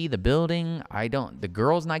don't see the building. The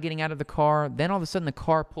girl's not getting out of the car. Then all of a sudden the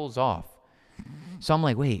car pulls off. So I'm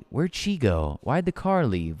like, wait, where'd she go? Why'd the car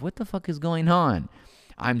leave? What the fuck is going on?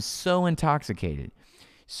 I'm so intoxicated.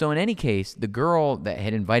 So in any case, the girl that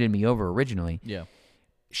had invited me over originally,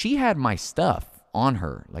 she had my stuff on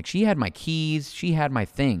her. Like, she had my keys. She had my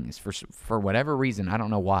things for whatever reason. I don't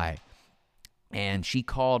know why. And she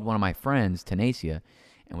called one of my friends, Tenacia,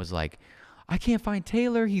 and was like, I can't find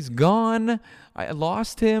Taylor. He's gone. I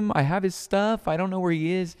lost him. I have his stuff. I don't know where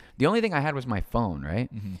he is. The only thing I had was my phone, right?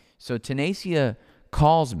 So Tenacia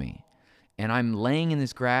calls me, and I'm laying in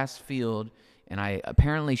this grass field, and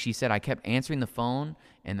apparently she said I kept answering the phone,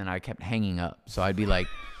 and then I kept hanging up. So I'd be like,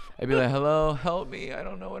 hello, help me. I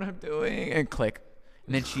don't know what I'm doing. And click.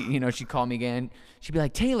 And then she'd call me again. She'd be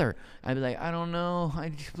like, Taylor. I'd be like, I don't know.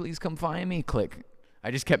 Please come find me. Click.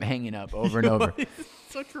 I just kept hanging up over and over.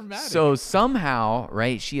 So dramatic. So somehow,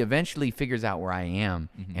 right, she eventually figures out where I am.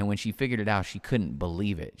 And when she figured it out, she couldn't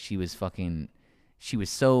believe it. She was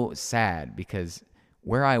so sad because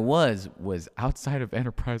where I was outside of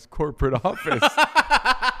Enterprise corporate office.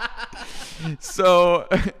 So,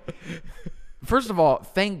 first of all,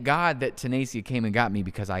 thank God that Tenacia came and got me,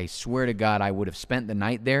 because I swear to God I would have spent the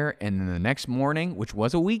night there, and then the next morning, which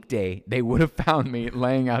was a weekday, they would have found me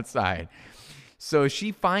laying outside. So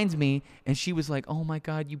she finds me, and she was like, oh my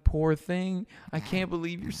God, you poor thing. I can't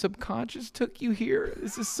believe your subconscious took you here.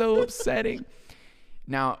 This is so upsetting.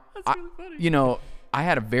 Now, I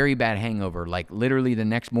had a very bad hangover. Like, literally the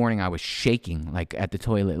next morning I was shaking, like, at the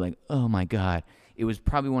toilet, like, oh my God. It was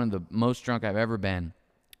probably one of the most drunk I've ever been,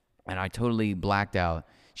 and I totally blacked out.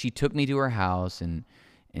 She took me to her house and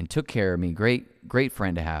took care of me. Great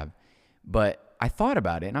friend to have. But I thought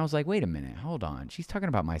about it, and I was like, wait a minute, hold on. She's talking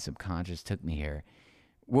about my subconscious took me here.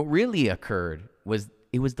 What really occurred was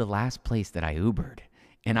it was the last place that I Ubered,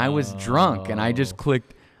 and I was drunk, and I just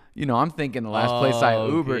clicked. I'm thinking the last place I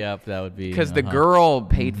Ubered. Yep, that would be. Because the girl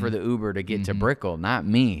paid for the Uber to get to Brickell, not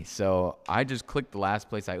me. So I just clicked the last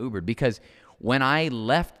place I Ubered, because when I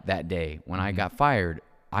left that day, when I got fired,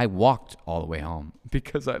 I walked all the way home,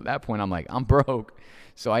 because at that point I'm like, I'm broke.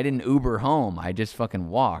 So I didn't Uber home. I just fucking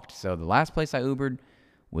walked. So the last place I Ubered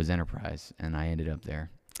was Enterprise, and I ended up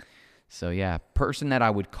there. So yeah, person that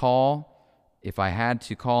I would call if I had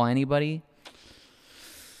to call anybody.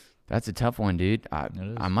 That's a tough one, dude.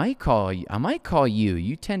 I might call you.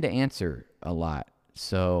 You tend to answer a lot.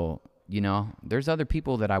 So, there's other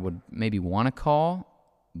people that I would maybe want to call,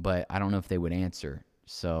 but I don't know if they would answer.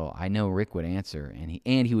 So I know Rick would answer,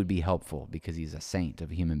 and he would be helpful, because he's a saint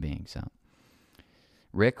of a human being. So,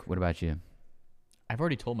 Rick, what about you? I've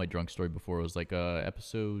already told my drunk story before. It was like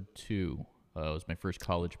episode 2. It was my first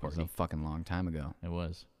college It was party. a fucking long time ago. It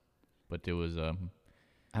was. But it was...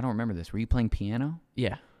 I don't remember this. Were you playing piano?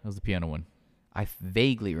 Yeah, that was the piano one. I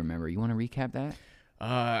vaguely remember. You want to recap that?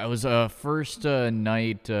 I was first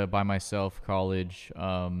night by myself, college,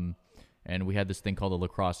 and we had this thing called a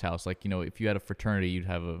lacrosse house. Like, if you had a fraternity, you'd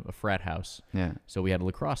have a frat house. Yeah. So we had a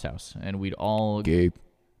lacrosse house, and we'd all... Gabe.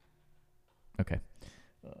 Okay.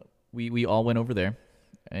 we all went over there,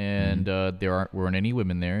 and there weren't any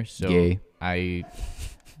women there. So Gay. I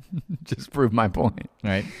Just prove my point.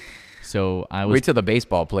 right. So I was Wait till the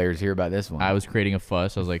baseball players hear about this one. I was creating a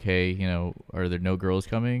fuss. I was like, hey, are there no girls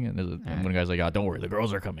coming? And one guy's like, oh, don't worry, the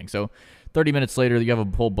girls are coming. So 30 minutes later, you have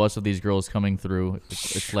a whole bus of these girls coming through.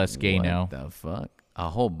 It's less gay what now. The fuck? A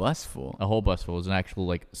whole bus full. A whole bus full. It was an actual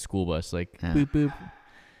like school bus, like boop boop.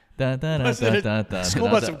 Da, da, da, Was it a da, school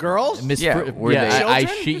da, bus da. of girls? Were they I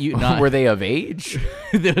shit you not. Were they of age?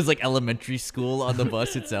 There was like elementary school on the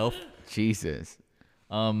bus itself. Jesus.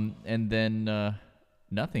 And then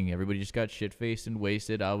nothing. Everybody just got shit faced and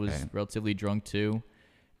wasted. I was relatively drunk too.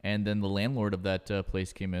 And then the landlord of that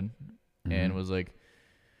place came in and was like,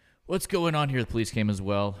 "What's going on here?" The police came as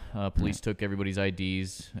well. Police took everybody's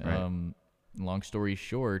IDs. Long story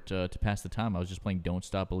short, to pass the time, I was just playing "Don't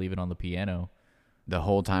Stop Believin'" on the piano. The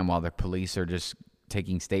whole time while the police are just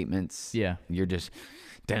taking statements. Yeah. You're just.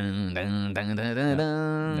 Dun, dun, dun, dun, dun,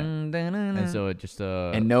 dun, dun, dun. And so it just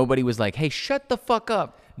And nobody was like, "Hey, shut the fuck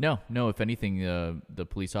up." no. If anything, the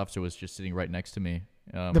police officer was just sitting right next to me.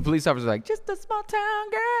 The police officer was like, "Just a small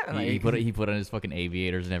town girl." Like, He put on his fucking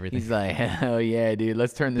aviators and everything. he's like, "Hell yeah, dude!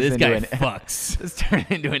 Let's turn this, This into guy an fucks. let's turn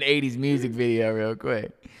it into an '80s music video real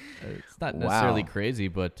quick." It's not necessarily Wow. crazy,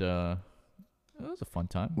 but it was a fun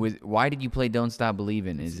time. Why did you play "Don't Stop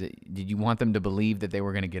Believin'"? Did you want them to believe that they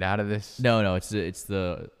were gonna get out of this? No, it's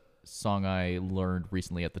the song I learned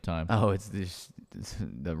recently at the time. Oh, it's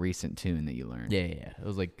the recent tune that you learned. Yeah. It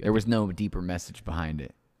was like There was no deeper message behind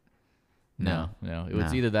it. no. It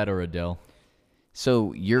was No. either that or Adele.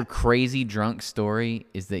 So your crazy drunk story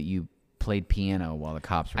is that you played piano while the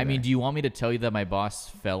cops were I mean, there. do you want me to tell you that my boss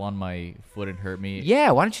fell on my foot and hurt me?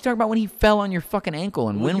 Yeah, why don't you talk about when he fell on your fucking ankle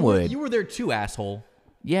in Well, Wynwood? You were there too, asshole.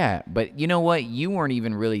 Yeah, but you know what? You weren't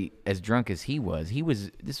even really as drunk as he was.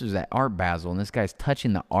 This was at Art Basel, and this guy's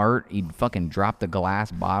touching the art. He'd fucking dropped the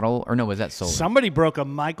glass bottle. Or no, was that Solar? Somebody broke a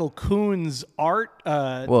Michael Kuhn's art.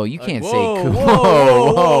 Well, you can't say whoa,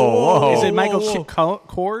 whoa. Is it Michael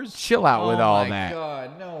Kors? Chill out with all that.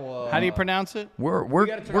 God, no. How do you pronounce it? We're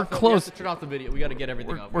close. We have to turn off the video. We got to get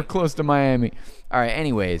everything up. We're close to Miami. All right.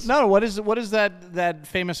 Anyways. No, what is that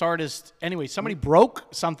famous artist? Anyway, somebody broke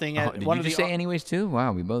something at Did one you of the just say anyways too?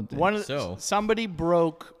 Wow, we both did. somebody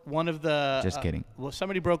broke one of the. Just kidding. Well,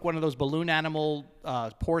 somebody broke one of those balloon animal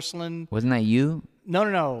porcelain. Wasn't that you?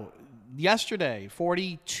 No. Yesterday,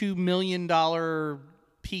 $42 million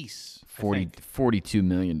piece. I think. $42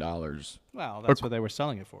 million. Well, that's what they were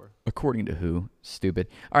selling it for. According to who? Stupid.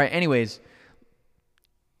 All right. Anyways.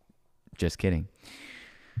 Just kidding.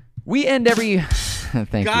 We end every.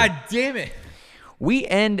 Thank you. God damn it. We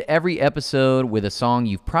end every episode with a song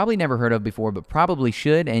you've probably never heard of before, but probably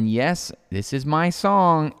should. And yes, this is my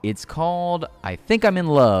song. It's called I Think I'm in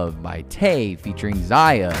Love by Tay featuring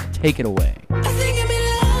Zaya. Take it away. I think I'm in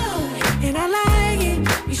love, and I like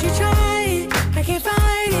it. You should try it. I can't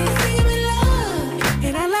fight it. I think I'm in love,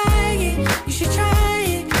 and I like it. You should try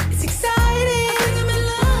it. It's exciting. I think I'm in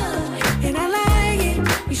love, and I like it.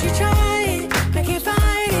 You should try it. I can't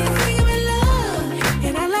fight it. I think I'm in love,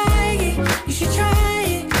 and I like it. You should try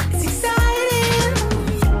it. It's exciting.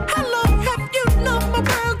 How long have you known my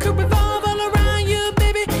world could revolve all around you,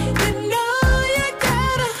 baby? You know you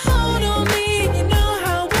got a hold on me, and you know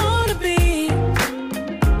how I wanna be.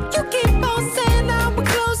 You keep on saying that we're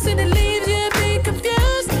close, and it leaves you a bit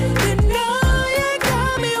confused. You know you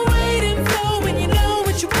got me waiting for when you know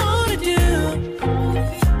what you wanna do.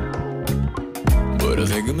 But I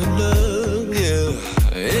think I'm in love, yeah.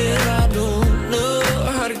 And I don't know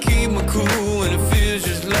how to keep my cool when it feels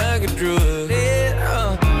just like a drug.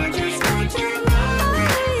 Yeah. I just want your love,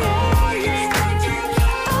 yeah, yeah. I just want your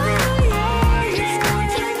love, yeah, yeah. I just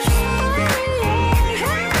want your love,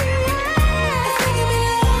 yeah. I think I'm in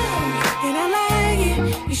love, and I like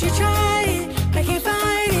it. You should try it. I can't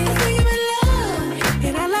fight it. I think I'm in love,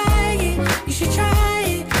 and I like it. You should try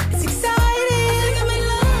it. It's exciting. I think I'm in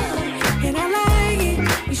love, and I like it.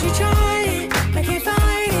 You should try it. I can't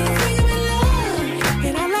fight it. I think I'm in love,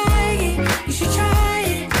 and I like it. You should try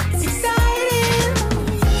it. It's exciting.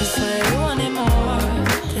 You say you wanted more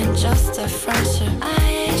than just a friendship. I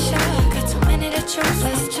ain't sure, got too many to choose.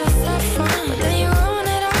 Let's just have fun. But then you ruin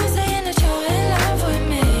it all, saying that you're in love with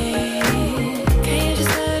me. Can you just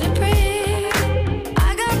let it breathe?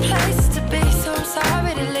 I got places to be, so I'm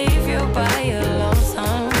sorry to leave you by your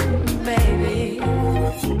lonesome, baby.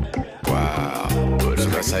 Wow. So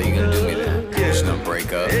that's how you gonna do me then? Just no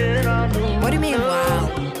break up. What do you mean, wow?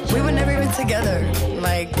 We were never even together.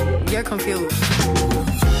 Like, you're confused.